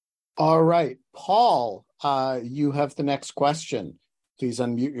 All right, Paul, you have the next question. Please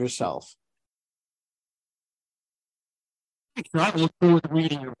unmute yourself. I look forward to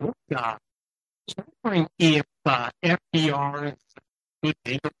reading your book. I was wondering if FDR's good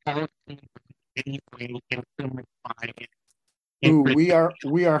data policy in any way influenced by it. Ooh,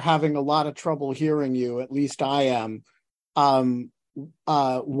 we are having a lot of trouble hearing you. At least I am.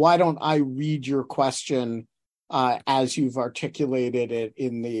 Why don't I read your question as you've articulated it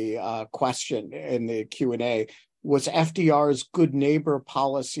in the question in the Q&A? Was FDR's good neighbor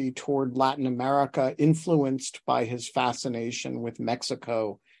policy toward Latin America influenced by his fascination with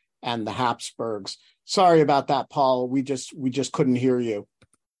Mexico and the Habsburgs? Sorry about that, Paul. We just couldn't hear you.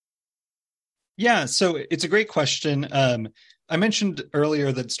 Yeah, so it's a great question. I mentioned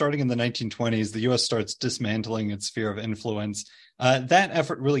earlier that starting in the 1920s, the U.S. starts dismantling its sphere of influence. That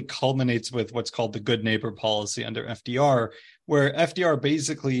effort really culminates with what's called the good neighbor policy under FDR, where FDR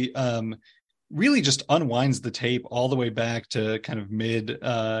basically really just unwinds the tape all the way back to kind of mid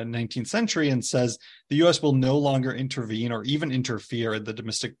 19th century and says the U.S. will no longer intervene or even interfere in the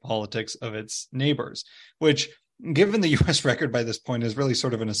domestic politics of its neighbors, which, given the U.S. record by this point, is really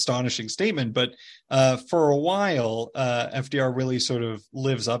sort of an astonishing statement. But for a while, FDR really sort of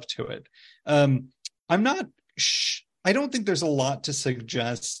lives up to it. I'm not I don't think there's a lot to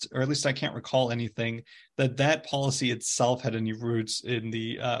suggest, or at least I can't recall anything, that policy itself had any roots in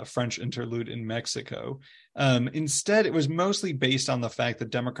the French interlude in Mexico. Instead, it was mostly based on the fact that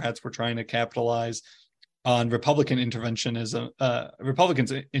Democrats were trying to capitalize on Republican interventions, and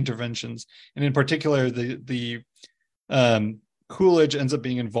in particular, the Coolidge ends up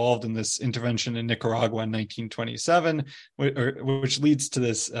being involved in this intervention in Nicaragua in 1927, which leads to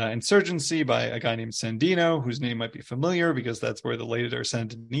this insurgency by a guy named Sandino, whose name might be familiar because that's where the later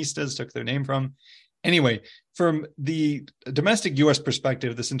Sandinistas took their name from. Anyway, from the domestic U.S.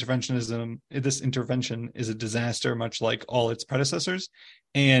 perspective, this intervention is a disaster, much like all its predecessors.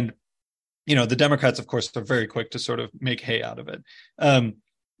 And, the Democrats, of course, are very quick to sort of make hay out of it.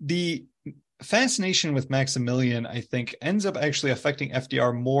 The fascination with Maximilian, I think, ends up actually affecting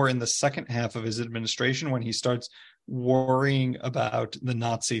FDR more in the second half of his administration when he starts worrying about the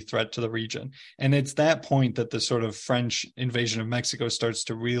Nazi threat to the region. And it's that point that the sort of French invasion of Mexico starts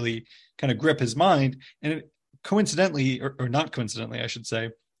to really kind of grip his mind. And coincidentally, or not coincidentally, I should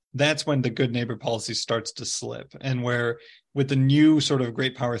say, that's when the good neighbor policy starts to slip. And where with the new sort of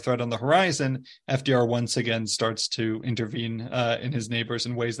great power threat on the horizon, FDR once again starts to intervene in his neighbors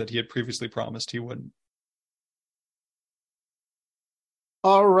in ways that he had previously promised he wouldn't.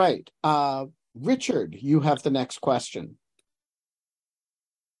 All right. Richard, you have the next question.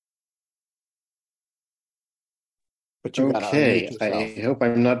 But you okay, I hope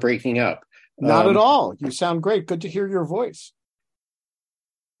I'm not breaking up. Not at all. You sound great. Good to hear your voice.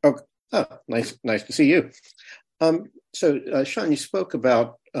 Okay. Oh, nice to see you. So, Sean, you spoke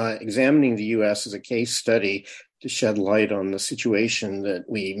about examining the U.S. as a case study to shed light on the situation that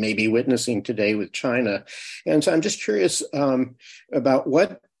we may be witnessing today with China. And so I'm just curious about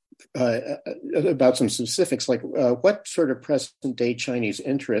about some specifics, like what sort of present-day Chinese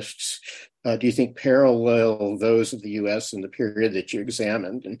interests do you think parallel those of the U.S. in the period that you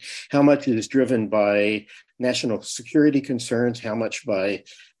examined? And how much is driven by national security concerns? How much by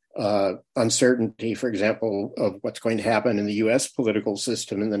uncertainty, for example, of what's going to happen in the U.S. political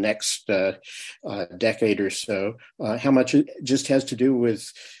system in the next decade or so? How much it just has to do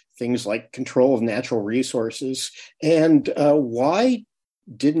with things like control of natural resources? And why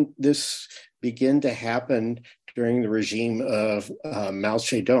didn't this begin to happen during the regime of Mao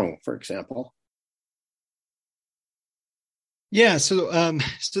Zedong, for example? Yeah, so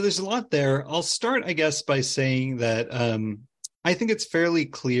there's a lot there. I'll start, I guess, by saying that I think it's fairly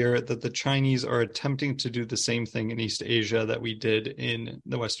clear that the Chinese are attempting to do the same thing in East Asia that we did in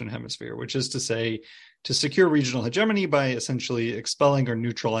the Western Hemisphere, which is to say, to secure regional hegemony by essentially expelling or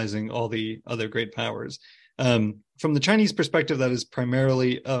neutralizing all the other great powers. From the Chinese perspective, that is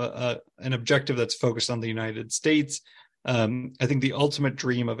primarily an objective that's focused on the United States. I think the ultimate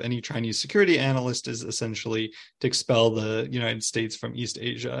dream of any Chinese security analyst is essentially to expel the United States from East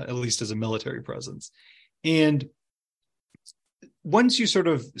Asia, at least as a military presence. And once you sort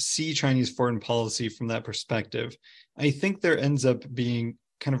of see Chinese foreign policy from that perspective, I think there ends up being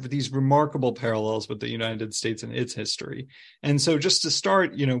kind of these remarkable parallels with the United States and its history. And so just to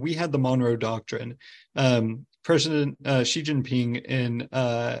start, we had the Monroe Doctrine. President Xi Jinping in,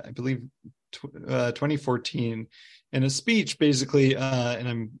 I believe, 2014, in a speech, basically, and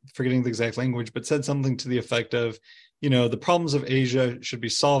I'm forgetting the exact language, but said something to the effect of, the problems of Asia should be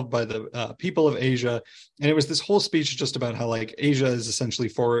solved by the people of Asia. And it was this whole speech just about how Asia is essentially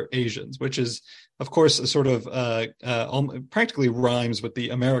for Asians, which is, of course, a sort of practically rhymes with the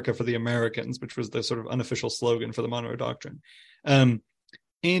America for the Americans, which was the sort of unofficial slogan for the Monroe Doctrine.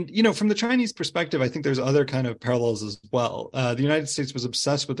 And, from the Chinese perspective, I think there's other kind of parallels as well. The United States was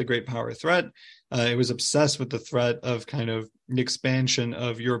obsessed with the great power threat. It was obsessed with the threat of kind of the expansion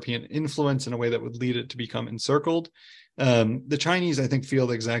of European influence in a way that would lead it to become encircled. The Chinese, I think, feel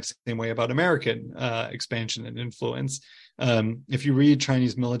the exact same way about American expansion and influence. If you read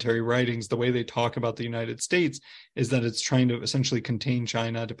Chinese military writings, the way they talk about the United States is that it's trying to essentially contain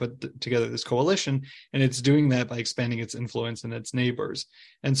China to put together this coalition, and it's doing that by expanding its influence in its neighbors.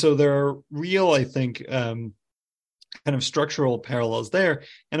 And so there are real, I think, kind of structural parallels there.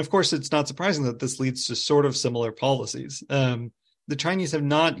 And of course, it's not surprising that this leads to sort of similar policies. The Chinese have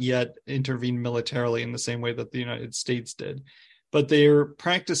not yet intervened militarily in the same way that the United States did, but they're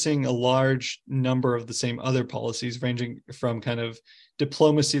practicing a large number of the same other policies, ranging from kind of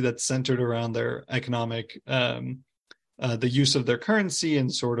diplomacy that's centered around their economic, the use of their currency,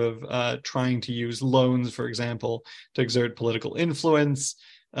 and sort of trying to use loans, for example, to exert political influence.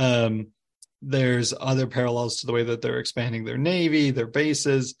 There's other parallels to the way that they're expanding their navy, their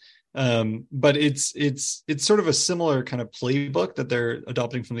bases. But it's sort of a similar kind of playbook that they're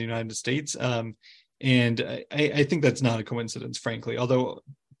adopting from the United States. And I think that's not a coincidence, frankly. Although,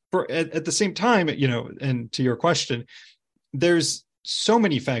 at the same time, and to your question, there's so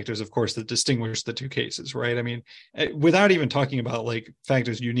many factors, of course, that distinguish the two cases, right? I mean, without even talking about like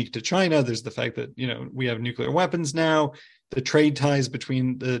factors unique to China, there's the fact that, we have nuclear weapons now. The trade ties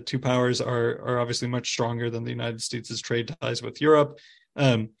between the two powers are obviously much stronger than the United States' trade ties with Europe.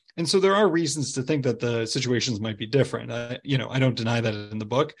 And so there are reasons to think that the situations might be different. I don't deny that in the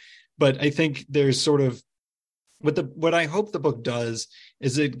book, but I think there's sort of what I hope the book does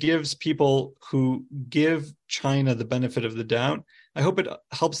is it gives people who give China the benefit of the doubt. I hope it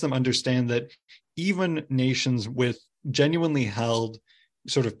helps them understand that even nations with genuinely held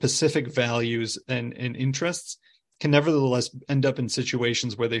sort of Pacific values and interests can nevertheless end up in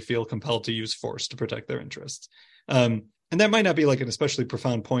situations where they feel compelled to use force to protect their interests. And that might not be like an especially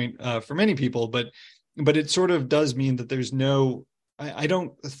profound point for many people, but it sort of does mean that there's no, I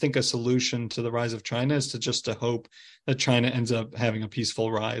don't think a solution to the rise of China is to hope that China ends up having a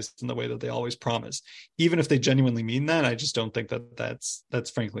peaceful rise in the way that they always promise. Even if they genuinely mean that, I just don't think that that's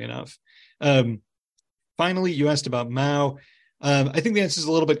frankly enough. Finally, you asked about Mao. I think the answer is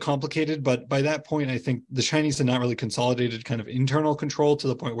a little bit complicated, but by that point, I think the Chinese had not really consolidated kind of internal control to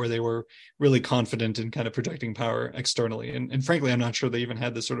the point where they were really confident in kind of projecting power externally. And frankly, I'm not sure they even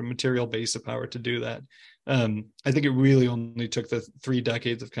had the sort of material base of power to do that. I think it really only took the 3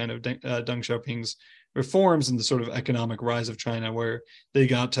 decades of kind of Deng Xiaoping's reforms and the sort of economic rise of China where they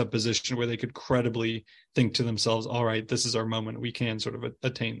got to a position where they could credibly think to themselves, all right, this is our moment. We can sort of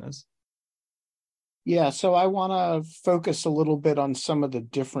attain this. Yeah, so I want to focus a little bit on some of the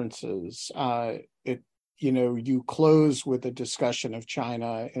differences. You close with a discussion of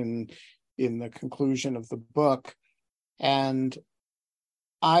China in the conclusion of the book, and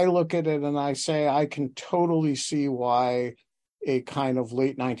I look at it and I say I can totally see why a kind of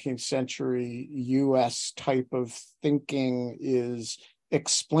late 19th century U.S. type of thinking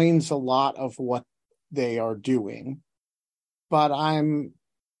explains a lot of what they are doing, but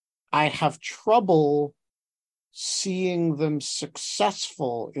I have trouble seeing them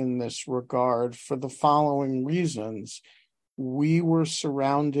successful in this regard for the following reasons. We were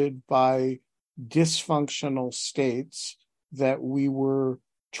surrounded by dysfunctional states that we were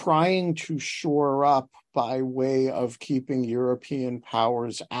trying to shore up by way of keeping European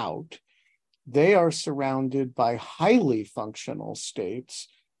powers out. They are surrounded by highly functional states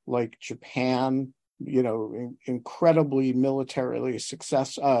like Japan, incredibly militarily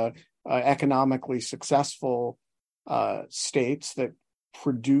economically successful states that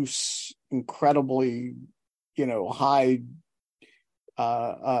produce incredibly, high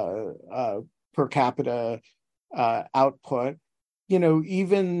per capita output.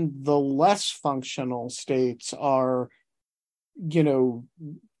 Even the less functional states are,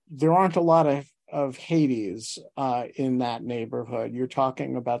 there aren't a lot of Hades in that neighborhood. You're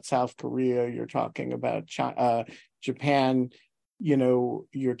talking about South Korea, you're talking about Japan,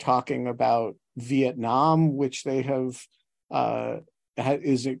 you're talking about Vietnam, which they have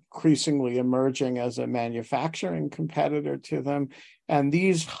is increasingly emerging as a manufacturing competitor to them. And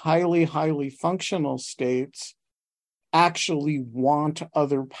these highly, highly functional states actually want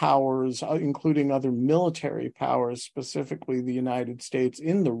other powers, including other military powers, specifically the United States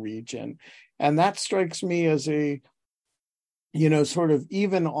in the region. And that strikes me as a, sort of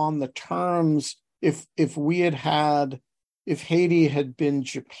even on the terms, if Haiti had been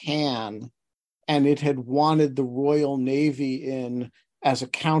Japan and it had wanted the Royal Navy in as a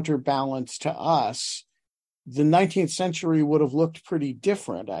counterbalance to us, the 19th century would have looked pretty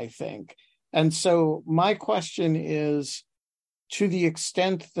different, I think. And so my question is, to the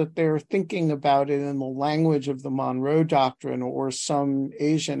extent that they're thinking about it in the language of the Monroe Doctrine or some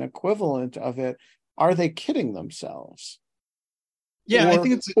Asian equivalent of it, are they kidding themselves? Yeah, I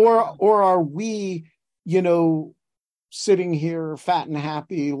think it's... Or are we, sitting here fat and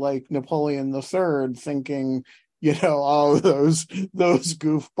happy like Napoleon III thinking, those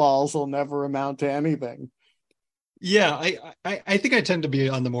goofballs will never amount to anything? Yeah, I think I tend to be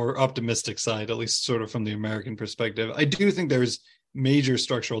on the more optimistic side, at least sort of from the American perspective. I do think there's major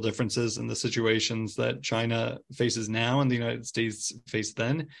structural differences in the situations that China faces now and the United States faced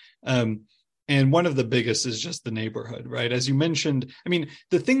then. And one of the biggest is just the neighborhood, right? As you mentioned, I mean,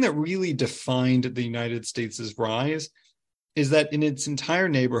 the thing that really defined the United States' rise is that in its entire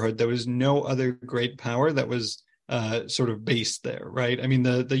neighborhood, there was no other great power that was sort of based there, right? I mean,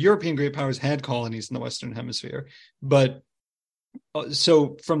 the European great powers had colonies in the Western Hemisphere, but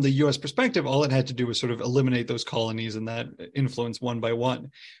So from the U.S. perspective, all it had to do was sort of eliminate those colonies and that influence one by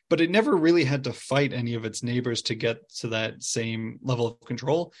one. But it never really had to fight any of its neighbors to get to that same level of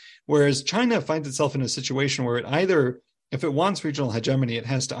control. Whereas China finds itself in a situation where it either, if it wants regional hegemony, it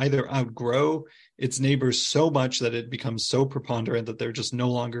has to either outgrow its neighbors so much that it becomes so preponderant that they're just no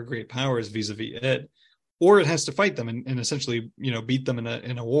longer great powers vis-a-vis it, or it has to fight them and essentially, beat them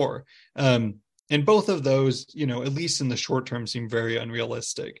in a war. And both of those, at least in the short term, seem very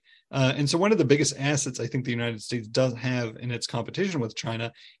unrealistic. And so one of the biggest assets I think the United States does have in its competition with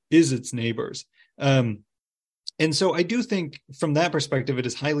China is its neighbors. And so I do think from that perspective, it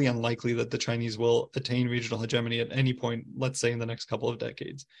is highly unlikely that the Chinese will attain regional hegemony at any point, let's say in the next couple of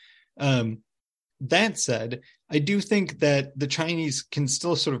decades. That said, I do think that the Chinese can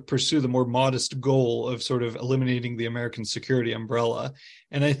still sort of pursue the more modest goal of sort of eliminating the American security umbrella.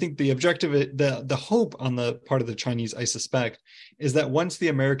 And I think the objective, the hope on the part of the Chinese, I suspect, is that once the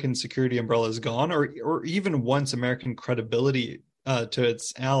American security umbrella is gone, or even once American credibility to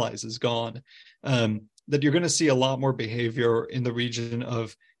its allies is gone, that you're going to see a lot more behavior in the region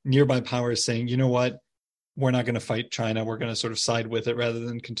of nearby powers saying, you know what, we're not going to fight China. We're going to sort of side with it rather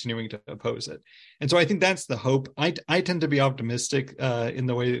than continuing to oppose it. And so I think that's the hope. I tend to be optimistic in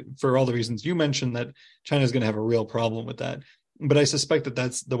the way, for all the reasons you mentioned, that China is going to have a real problem with that. But I suspect that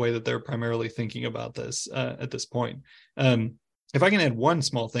that's the way that they're primarily thinking about this at this point. If I can add one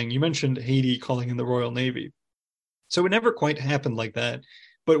small thing, you mentioned Haiti calling in the Royal Navy. So it never quite happened like that.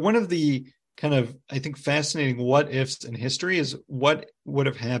 But one of the kind of, I think, fascinating what ifs in history is what would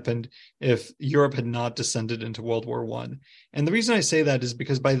have happened if Europe had not descended into World War I. And the reason I say that is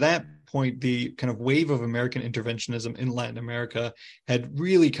because by that point, the kind of wave of American interventionism in Latin America had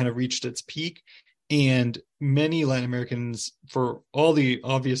really kind of reached its peak. And many Latin Americans, for all the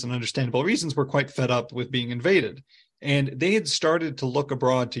obvious and understandable reasons, were quite fed up with being invaded. And they had started to look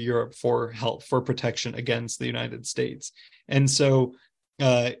abroad to Europe for help, for protection against the United States. And so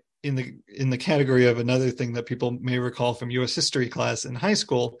in the category of another thing that people may recall from U.S. history class in high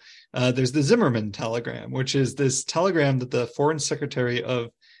school, there's the Zimmermann telegram, which is this telegram that the Foreign Secretary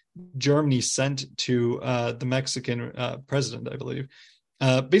of Germany sent to the Mexican president, I believe,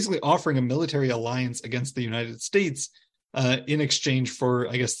 basically offering a military alliance against the United States in exchange for,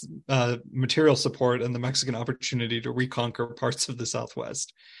 I guess, material support and the Mexican opportunity to reconquer parts of the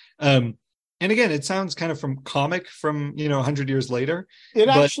Southwest. And again, it sounds kind of comic from 100 years later. It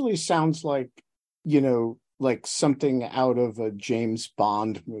actually sounds like, like something out of a James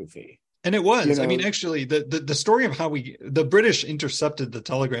Bond movie. And it was. I mean, actually, the story of how the British intercepted the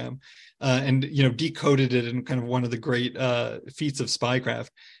telegram and decoded it in kind of one of the great feats of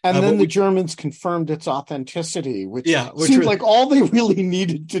spycraft. And then the Germans confirmed its authenticity, which seemed really, like all they really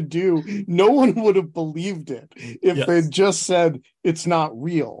needed to do. No one would have believed it if they'd just said it's not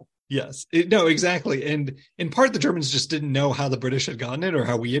real. Yes, no, exactly. And in part, the Germans just didn't know how the British had gotten it or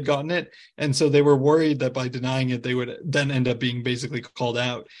how we had gotten it. And so they were worried that by denying it, they would then end up being basically called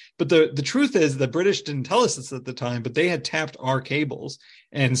out. But the truth is the British didn't tell us this at the time, but they had tapped our cables.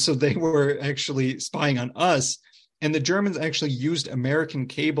 And so they were actually spying on us. And the Germans actually used American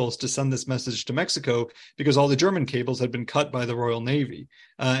cables to send this message to Mexico because all the German cables had been cut by the Royal Navy.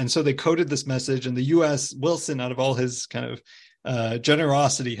 And so they coded this message, and the U.S., Wilson, out of all his kind of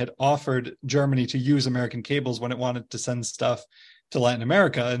generosity, had offered Germany to use American cables when it wanted to send stuff to Latin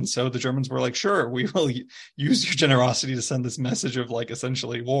America. And so the Germans were like, sure, we will use your generosity to send this message of like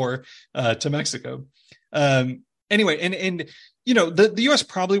essentially war to Mexico. Anyway, and the U.S.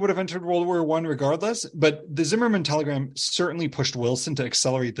 probably would have entered World War I regardless, but the Zimmermann telegram certainly pushed Wilson to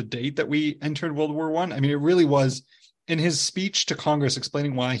accelerate the date that we entered World War I. I mean, it really was, in his speech to Congress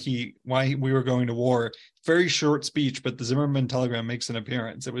explaining why we were going to war, very short speech, but the Zimmermann telegram makes an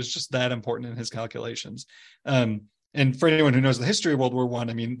appearance. It was just that important in his calculations. And for anyone who knows the history of World War I,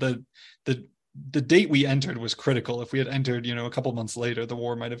 I mean, the date we entered was critical. If we had entered, a couple months later, the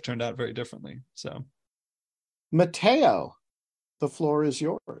war might have turned out very differently. So, Matteo, the floor is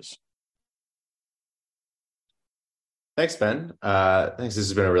yours. Thanks, Ben. Thanks. This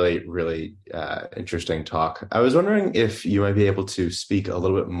has been a really, really interesting talk. I was wondering if you might be able to speak a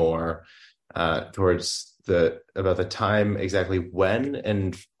little bit more towards about the time exactly when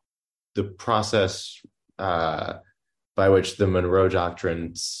and the process by which the Monroe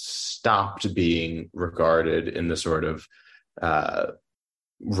Doctrine stopped being regarded in the sort of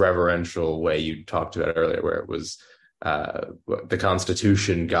reverential way you talked about earlier, where it was the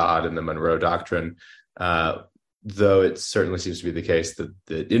Constitution, God, and the Monroe Doctrine. Though it certainly seems to be the case that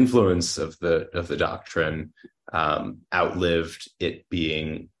the influence of the doctrine outlived it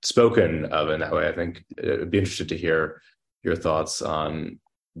being spoken of in that way. I think I'd be interested to hear your thoughts on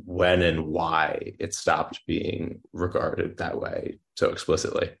when and why it stopped being regarded that way so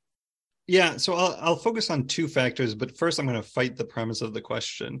explicitly. Yeah, so I'll focus on two factors, but first I'm going to fight the premise of the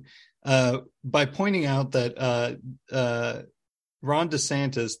question by pointing out that Ron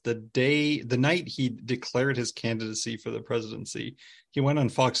DeSantis, the night he declared his candidacy for the presidency, he went on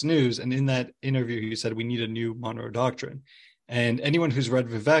Fox News, and in that interview, he said, "We need a new Monroe Doctrine." And anyone who's read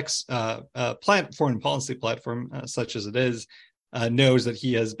Vivek's foreign policy platform, such as it is, knows that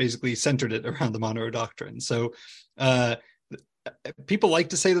he has basically centered it around the Monroe Doctrine. So people like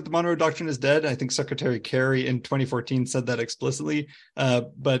to say that the Monroe Doctrine is dead. I think Secretary Kerry in 2014 said that explicitly,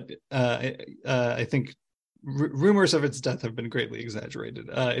 but I think rumors of its death have been greatly exaggerated.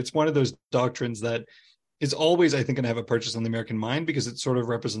 It's one of those doctrines that is always, I think, going to have a purchase on the American mind because it sort of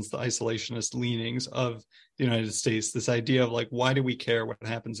represents the isolationist leanings of the United States. This idea of like, why do we care what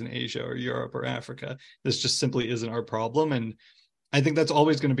happens in Asia or Europe or Africa? This just simply isn't our problem. And I think that's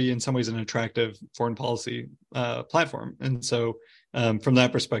always going to be in some ways an attractive foreign policy platform. And so from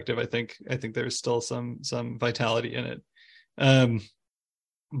that perspective, I think there's still some vitality in it.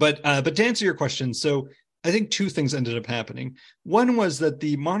 But to answer your question, so I think two things ended up happening. One was that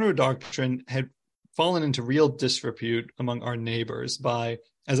the Monroe Doctrine had fallen into real disrepute among our neighbors by,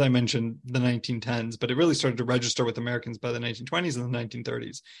 as I mentioned, the 1910s, but it really started to register with Americans by the 1920s and the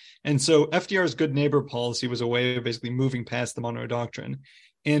 1930s. And so FDR's good neighbor policy was a way of basically moving past the Monroe Doctrine.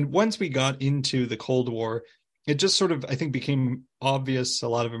 And once we got into the Cold War, it just sort of, I think, became obvious to a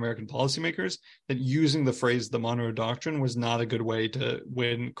lot of American policymakers that using the phrase the Monroe Doctrine was not a good way to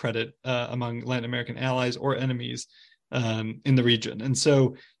win credit among Latin American allies or enemies in the region. And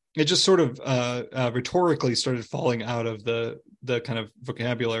so it just sort of rhetorically started falling out of the kind of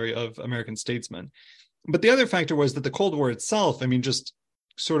vocabulary of American statesmen. But the other factor was that the Cold War itself, I mean, just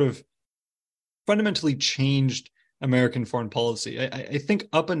sort of fundamentally changed American foreign policy. I think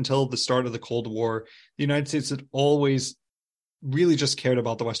up until the start of the Cold War, the United States had always really just cared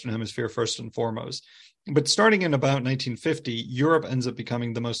about the Western Hemisphere first and foremost. But starting in about 1950, Europe ends up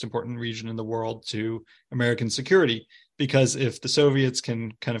becoming the most important region in the world to American security, because if the Soviets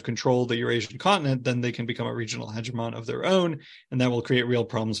can kind of control the Eurasian continent, then they can become a regional hegemon of their own, and that will create real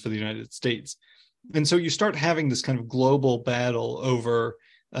problems for the United States. And so you start having this kind of global battle over,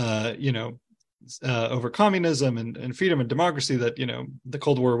 over communism and freedom and democracy that, the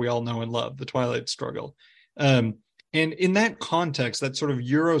Cold War we all know and love, the Twilight Struggle. And in that context, that sort of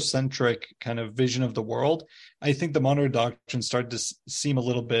Eurocentric kind of vision of the world, I think the Monroe Doctrine started to seem a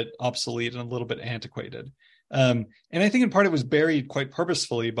little bit obsolete and a little bit antiquated. And I think in part it was buried quite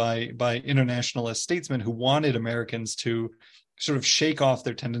purposefully by internationalist statesmen who wanted Americans to sort of shake off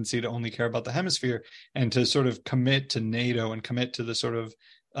their tendency to only care about the hemisphere and to sort of commit to NATO and commit to the sort of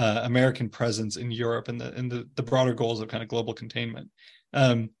American presence in Europe and the broader goals of kind of global containment.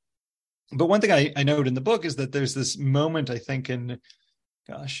 But one thing I note in the book is that there's this moment, I think in,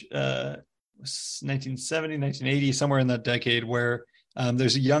 1970, 1980, somewhere in that decade, where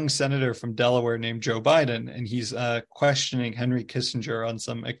there's a young senator from Delaware named Joe Biden, and he's questioning Henry Kissinger on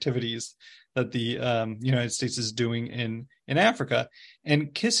some activities that the United States is doing in Africa.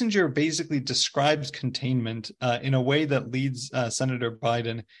 And Kissinger basically describes containment in a way that leads Senator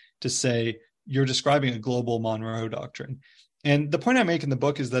Biden to say, you're describing a global Monroe Doctrine. And the point I make in the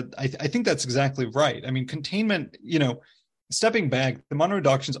book is that I think that's exactly right. I mean, containment, stepping back, the Monroe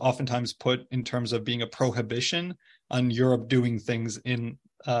Doctrine is oftentimes put in terms of being a prohibition on Europe doing things in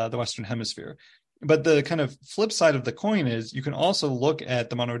the Western Hemisphere. But the kind of flip side of the coin is you can also look at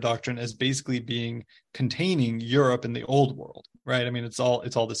the Monroe Doctrine as basically containing Europe in the old world, right? I mean, it's all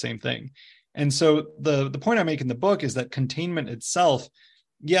the same thing. And so the point I make in the book is that containment itself,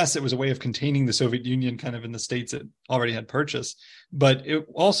 yes, it was a way of containing the Soviet Union kind of in the states it already had purchased, but it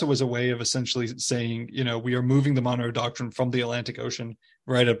also was a way of essentially saying, we are moving the Monroe Doctrine from the Atlantic Ocean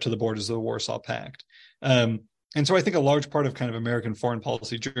right up to the borders of the Warsaw Pact. And so I think a large part of kind of American foreign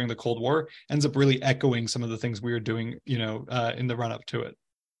policy during the Cold War ends up really echoing some of the things we were doing, in the run up to it.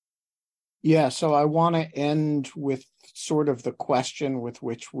 Yeah, so I want to end with sort of the question with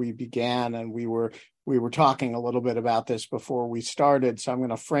which we began, and we were talking a little bit about this before we started, so I'm going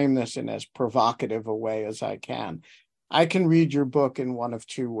to frame this in as provocative a way as I can. I can read your book in one of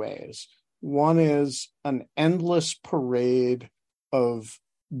two ways. One is an endless parade of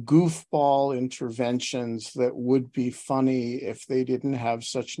goofball interventions that would be funny if they didn't have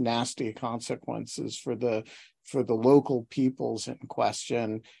such nasty consequences for the local peoples in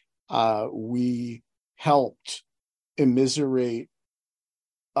question. We helped immiserate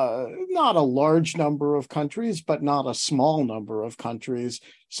not a large number of countries, but not a small number of countries,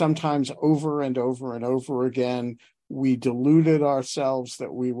 sometimes over and over and over again, we deluded ourselves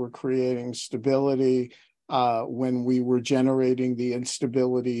that we were creating stability when we were generating the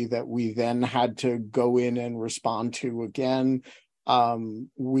instability that we then had to go in and respond to again.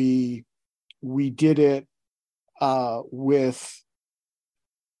 We did it with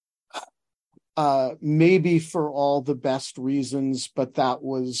maybe for all the best reasons, but that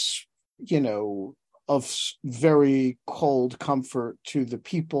was, of very cold comfort to the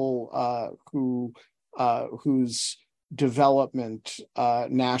people whose development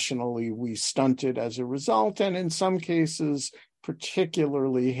nationally we stunted as a result. And in some cases,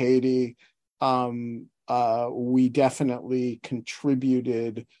 particularly Haiti, we definitely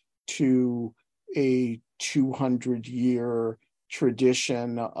contributed to a 200-year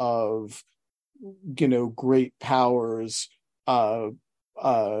tradition of, great powers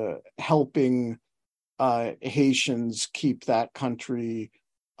helping Haitians keep that country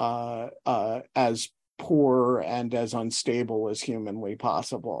as poor and as unstable as humanly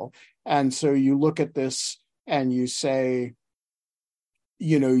possible. And so you look at this and you say,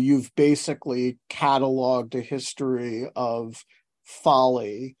 you've basically cataloged a history of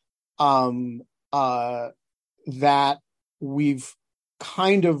folly that we've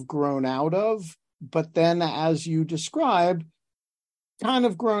kind of grown out of, but then, as you described, kind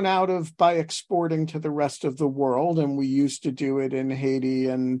of grown out of by exporting to the rest of the world. And we used to do it in Haiti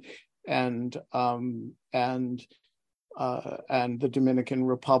and the Dominican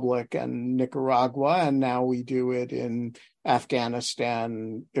Republic and Nicaragua, and now we do it in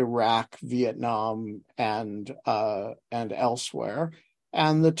Afghanistan, Iraq, Vietnam, and elsewhere.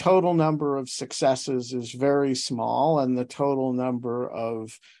 And the total number of successes is very small, and the total number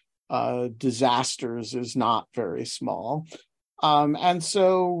of disasters is not very small. And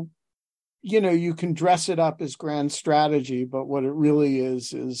so, you can dress it up as grand strategy, but what it really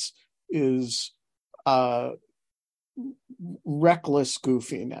is reckless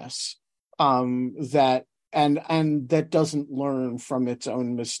goofiness that doesn't learn from its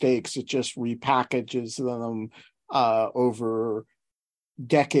own mistakes. It just repackages them over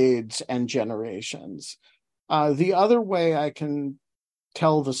decades and generations. The other way I can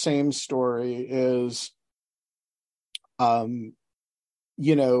tell the same story is,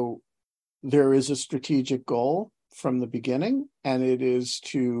 there is a strategic goal from the beginning, and it is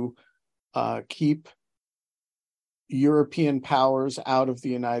to keep European powers out of the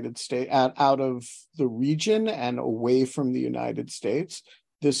United States, out of the region and away from the United States.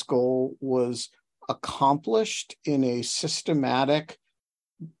 This goal was accomplished in a systematic,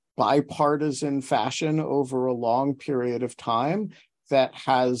 bipartisan fashion over a long period of time that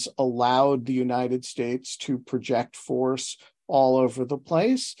has allowed the United States to project force all over the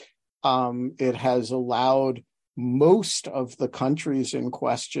place. It has allowed most of the countries in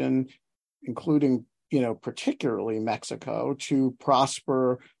question, including, particularly Mexico, to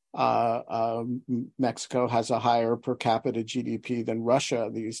prosper. Mexico has a higher per capita GDP than Russia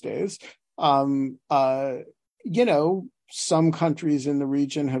these days. Some countries in the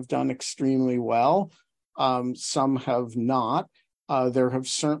region have done extremely well. Some have not. There have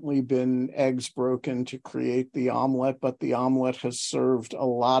certainly been eggs broken to create the omelet, but the omelet has served a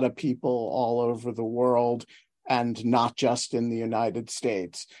lot of people all over the world and not just in the United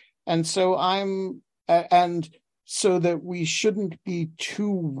States. And so so that we shouldn't be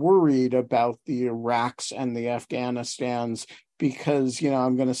too worried about the Iraqs and the Afghanistans, because,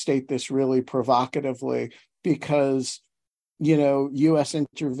 I'm going to state this really provocatively, because, U.S.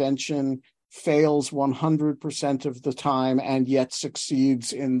 intervention fails 100% of the time and yet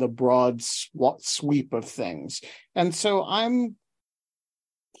succeeds in the broad sweep of things. And so I'm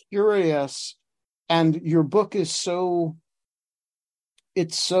curious, and your book is so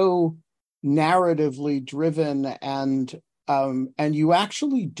narratively driven, and you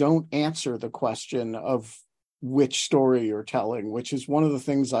actually don't answer the question of which story you're telling, which is one of the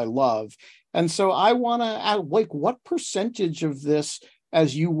things I love. And so I want to add, what percentage of this,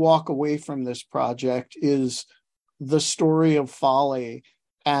 as you walk away from this project, is the story of folly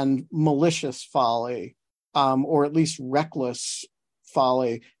and malicious folly, or at least reckless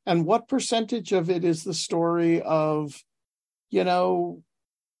folly? And what percentage of it is the story of,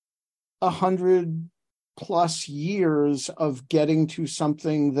 100+ years of getting to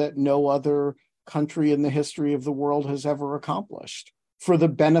something that no other country in the history of the world has ever accomplished for the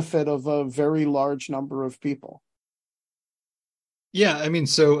benefit of a very large number of people? Yeah, I mean,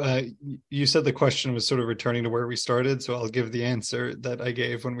 so you said the question was sort of returning to where we started, so I'll give the answer that I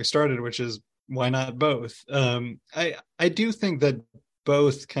gave when we started, which is, why not both? I do think that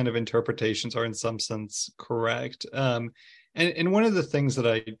both kind of interpretations are in some sense correct. And one of the things that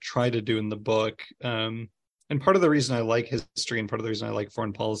I try to do in the book, And part of the reason I like history and part of the reason I like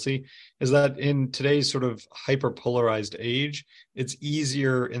foreign policy is that in today's sort of hyper-polarized age, it's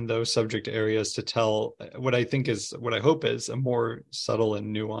easier in those subject areas to tell what I hope is a more subtle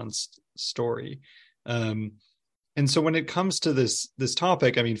and nuanced story. And so when it comes to this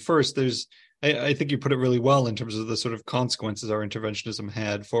topic, I mean, first, I think you put it really well in terms of the sort of consequences our interventionism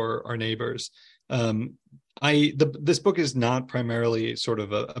had for our neighbors. This book is not primarily sort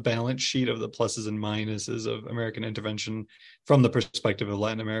of a balance sheet of the pluses and minuses of American intervention from the perspective of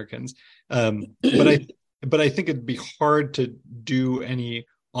Latin Americans. But I think it'd be hard to do any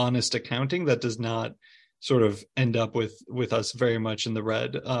honest accounting that does not sort of end up with us very much in the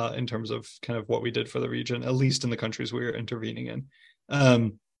red in terms of kind of what we did for the region, at least in the countries we were intervening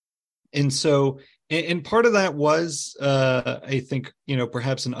in. And so, and part of that was, I think,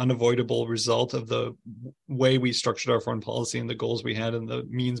 perhaps an unavoidable result of the way we structured our foreign policy and the goals we had and the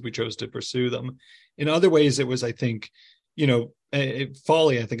means we chose to pursue them. In other ways, it was, I think,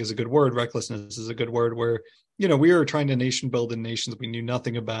 folly, I think, is a good word. Recklessness is a good word, where, we were trying to nation build in nations we knew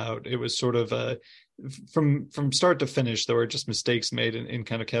nothing about. It was sort of from start to finish, there were just mistakes made in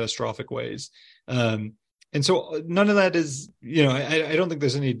kind of catastrophic ways. And so none of that is, I don't think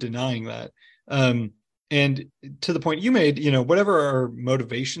there's any denying that. And to the point you made, whatever our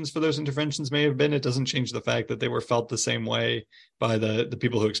motivations for those interventions may have been, it doesn't change the fact that they were felt the same way by the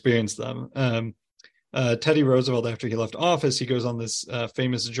people who experienced them. Teddy Roosevelt, after he left office, he goes on this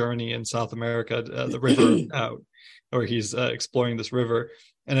famous journey in South America, the river out, or he's exploring this river.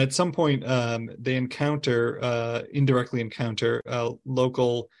 And at some point, they indirectly encounter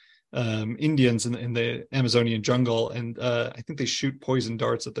local Indians in the Amazonian jungle, and I think they shoot poison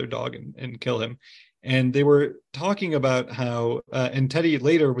darts at their dog and kill him. And they were talking about how, and Teddy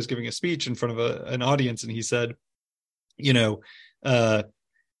later was giving a speech in front of an audience, and he said,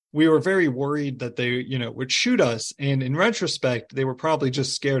 we were very worried that they, would shoot us. And in retrospect, they were probably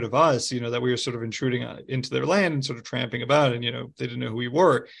just scared of us, that we were sort of intruding into their land and sort of tramping about, and, they didn't know who we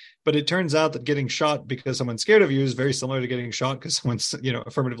were. But it turns out that getting shot because someone's scared of you is very similar to getting shot because someone's,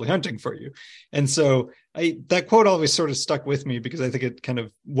 affirmatively hunting for you. And so that quote always sort of stuck with me because I think it kind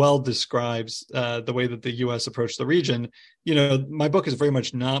of well describes the way that the U.S. approached the region. My book is very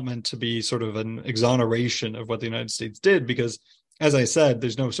much not meant to be sort of an exoneration of what the United States did, because as I said,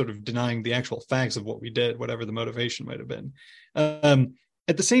 there's no sort of denying the actual facts of what we did, whatever the motivation might have been.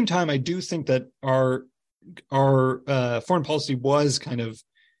 At the same time, I do think that our foreign policy was kind of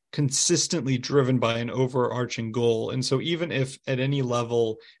consistently driven by an overarching goal. And so even if at any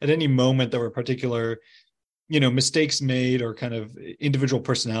level, at any moment, there were particular, mistakes made or kind of individual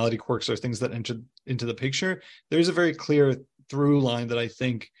personality quirks or things that entered into the picture, there's a very clear through line that I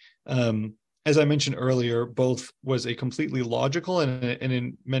think, as I mentioned earlier, both was a completely logical and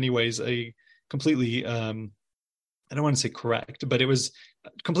in many ways a completely, I don't want to say correct, but it was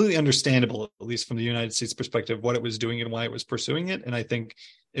completely understandable, at least from the United States perspective, what it was doing and why it was pursuing it. And I think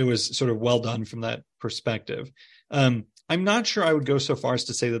it was sort of well done from that perspective. I'm not sure I would go so far as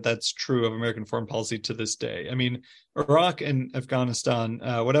to say that that's true of American foreign policy to this day. I mean, Iraq and Afghanistan,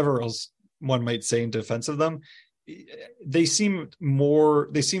 whatever else one might say in defense of them, they seem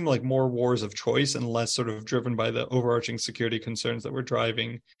like more wars of choice and less sort of driven by the overarching security concerns that were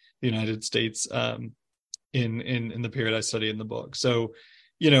driving the United States in the period I study in the book. So,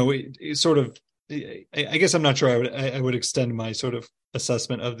 it sort of, I guess I'm not sure I would extend my sort of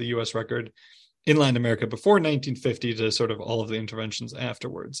assessment of the U.S. record in Latin America before 1950 to sort of all of the interventions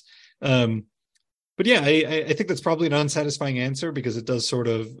afterwards. But yeah, I think that's probably an unsatisfying answer because it does sort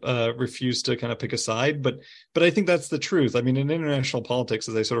of refuse to kind of pick a side. But I think that's the truth. I mean, in international politics,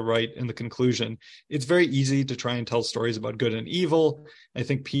 as I sort of write in the conclusion, it's very easy to try and tell stories about good and evil. I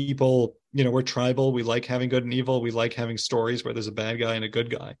think people, we're tribal. We like having good and evil. We like having stories where there's a bad guy and a good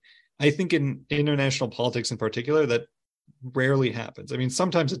guy. I think in international politics in particular, that rarely happens. I mean,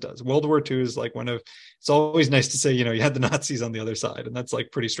 sometimes it does. World War II is like it's always nice to say, you had the Nazis on the other side, and that's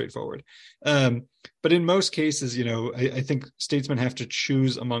like pretty straightforward. But in most cases, I think statesmen have to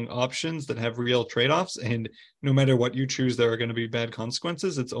choose among options that have real trade-offs. And no matter what you choose, there are going to be bad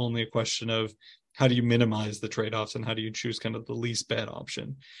consequences. It's only a question of how do you minimize the trade-offs and how do you choose kind of the least bad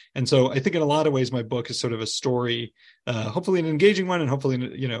option. And so I think in a lot of ways, my book is sort of a story, hopefully an engaging one and hopefully,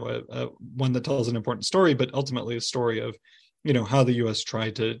 one that tells an important story, but ultimately a story of, how the U.S.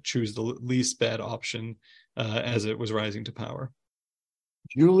 tried to choose the least bad option as it was rising to power.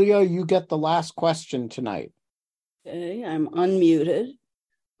 Julia, you get the last question tonight. Okay, I'm unmuted.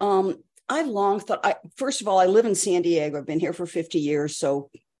 I've long thought, first of all, I live in San Diego. I've been here for 50 years. So,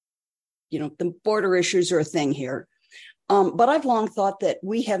 the border issues are a thing here. But I've long thought that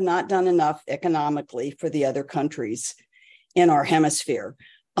we have not done enough economically for the other countries in our hemisphere.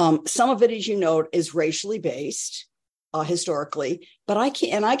 Some of it, as you note, is racially based historically, but I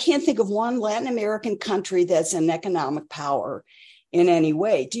can't think of one Latin American country that's an economic power in any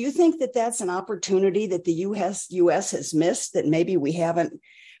way. Do you think that that's an opportunity that the U.S. has missed, that maybe we haven't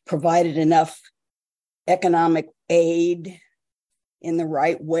provided enough economic aid in the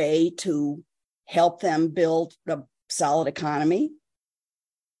right way to help them build a solid economy?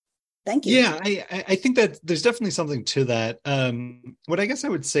 Thank you. Yeah, I think that there's definitely something to that. What I guess I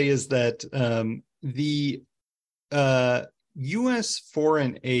would say is that the U.S.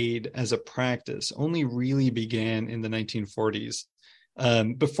 foreign aid as a practice only really began in the 1940s.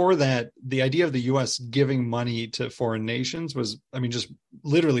 Before that, the idea of the U.S. giving money to foreign nations was, just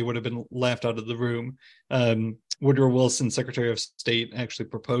literally would have been laughed out of the room. Woodrow Wilson, Secretary of State, actually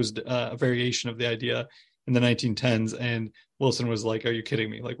proposed a variation of the idea in the 1910s, and Wilson was like, "Are you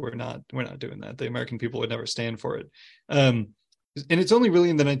kidding me? Like, we're not doing that. The American people would never stand for it." And it's only really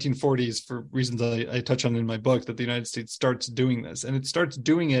in the 1940s, for reasons I touch on in my book, that the United States starts doing this, and it starts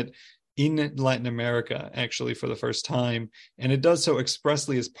doing it in Latin America, actually, for the first time. And it does so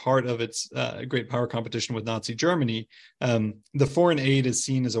expressly as part of its great power competition with Nazi Germany. The foreign aid is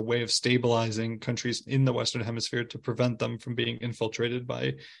seen as a way of stabilizing countries in the Western Hemisphere to prevent them from being infiltrated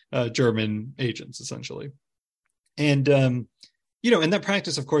by German agents, essentially. And, and that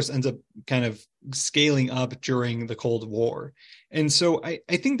practice, of course, ends up kind of scaling up during the Cold War. And so I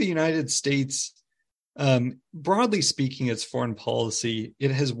think the United States, broadly speaking, its foreign policy,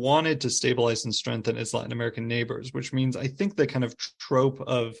 it has wanted to stabilize and strengthen its Latin American neighbors, which means I think the kind of trope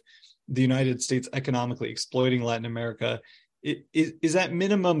of the United States economically exploiting Latin America is at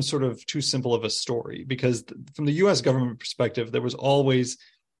minimum sort of too simple of a story, because from the US government perspective, there was always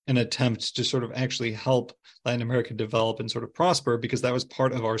an attempt to sort of actually help Latin America develop and sort of prosper, because that was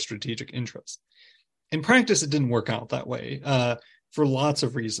part of our strategic interest. In practice, it didn't work out that way. For lots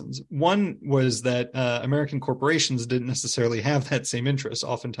of reasons. One was that American corporations didn't necessarily have that same interest.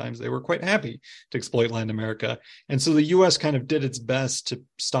 Oftentimes, they were quite happy to exploit Latin America. And so the U.S. kind of did its best to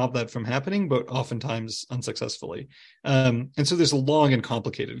stop that from happening, but oftentimes unsuccessfully. And so there's a long and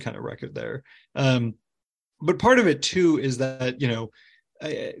complicated kind of record there. But part of it, too, is that,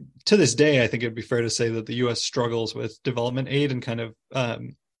 to this day, I think it'd be fair to say that the U.S. struggles with development aid and kind of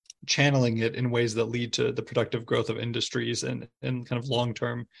channeling it in ways that lead to the productive growth of industries and kind of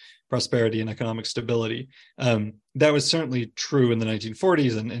long-term prosperity and economic stability. That was certainly true in the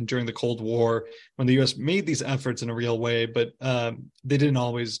 1940s and during the Cold War, when the U.S. made these efforts in a real way, but they didn't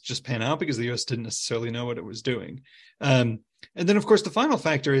always just pan out because the U.S. didn't necessarily know what it was doing. And then, of course, the final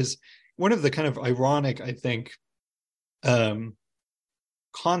factor is one of the kind of ironic, I think,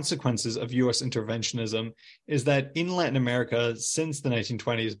 consequences of U.S. interventionism is that in Latin America since the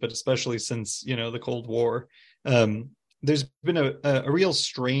 1920s, but especially since, the Cold War, there's been a real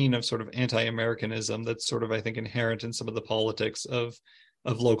strain of sort of anti-Americanism that's sort of, I think, inherent in some of the politics of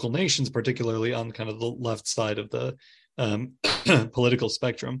local nations, particularly on kind of the left side of the political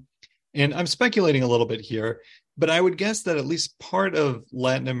spectrum. And I'm speculating a little bit here, but I would guess that at least part of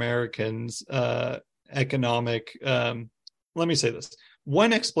Latin Americans' economic, let me say this.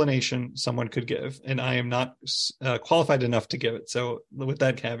 One explanation someone could give, and I am not qualified enough to give it, so with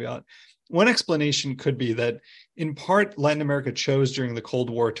that caveat, one explanation could be that in part Latin America chose during the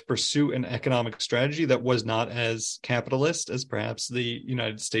Cold War to pursue an economic strategy that was not as capitalist as perhaps the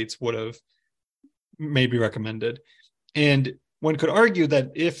United States would have maybe recommended. And one could argue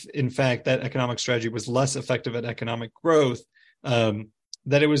that if, in fact, that economic strategy was less effective at economic growth,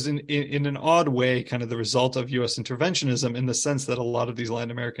 that it was in an odd way kind of the result of U.S. interventionism, in the sense that a lot of these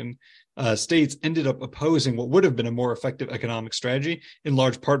Latin American states ended up opposing what would have been a more effective economic strategy, in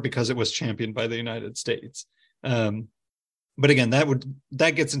large part because it was championed by the United States. But again,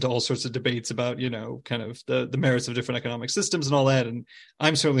 that gets into all sorts of debates about, kind of the merits of different economic systems and all that. And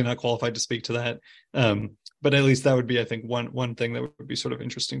I'm certainly not qualified to speak to that. But at least that would be, I think, one thing that would be sort of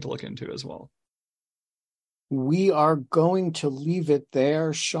interesting to look into as well. We are going to leave it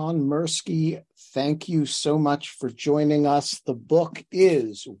there. Sean Mirski, thank you so much for joining us. The book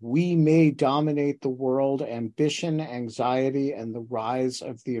is We May Dominate the World: Ambition, Anxiety, and the Rise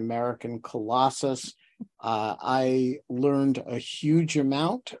of the American Colossus. I learned a huge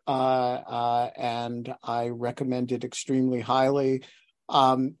amount, and I recommend it extremely highly.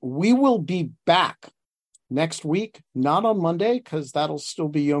 We will be back next week, not on Monday, because that'll still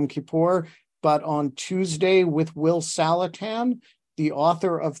be Yom Kippur, but on Tuesday with Will Salatan, the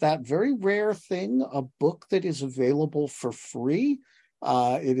author of That Very Rare Thing, a book that is available for free.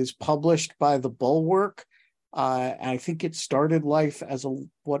 It is published by The Bulwark. I think it started life as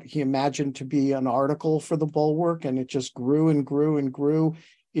what he imagined to be an article for the Bulwark, and it just grew and grew and grew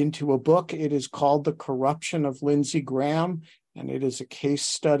into a book. It is called The Corruption of Lindsey Graham, and it is a case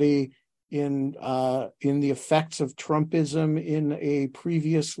study in the effects of Trumpism in a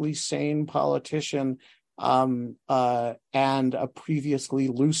previously sane politician and a previously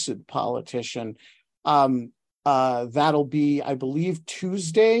lucid politician. That'll be, I believe,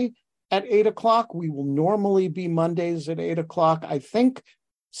 Tuesday at 8:00. We will normally be Mondays at 8:00. I think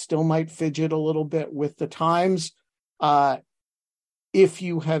still might fidget a little bit with the times. If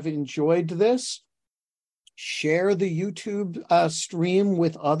you have enjoyed this, share the YouTube stream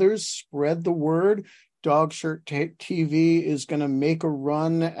with others, spread the word. Dogshirt TV is going to make a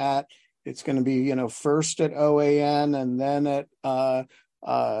run at, it's going to be, first at OAN and then at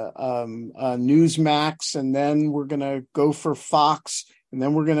Newsmax, and then we're going to go for Fox, and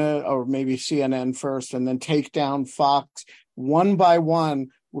then we're going to, or maybe CNN first, and then take down Fox. One by one,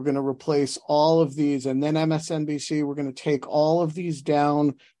 we're going to replace all of these, and then MSNBC, we're going to take all of these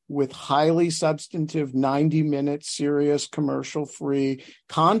down with highly substantive 90-minute serious commercial-free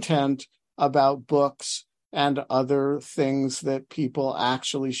content about books and other things that people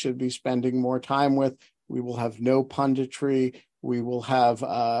actually should be spending more time with. We will have no punditry. We will have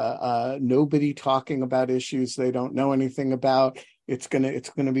nobody talking about issues they don't know anything about. It's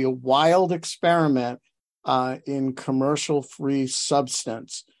gonna be a wild experiment in commercial-free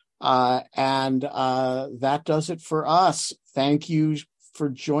substance, and that does it for us. Thank you for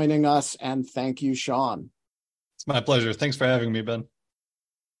joining us, and thank you, Sean. It's my pleasure. Thanks for having me, Ben.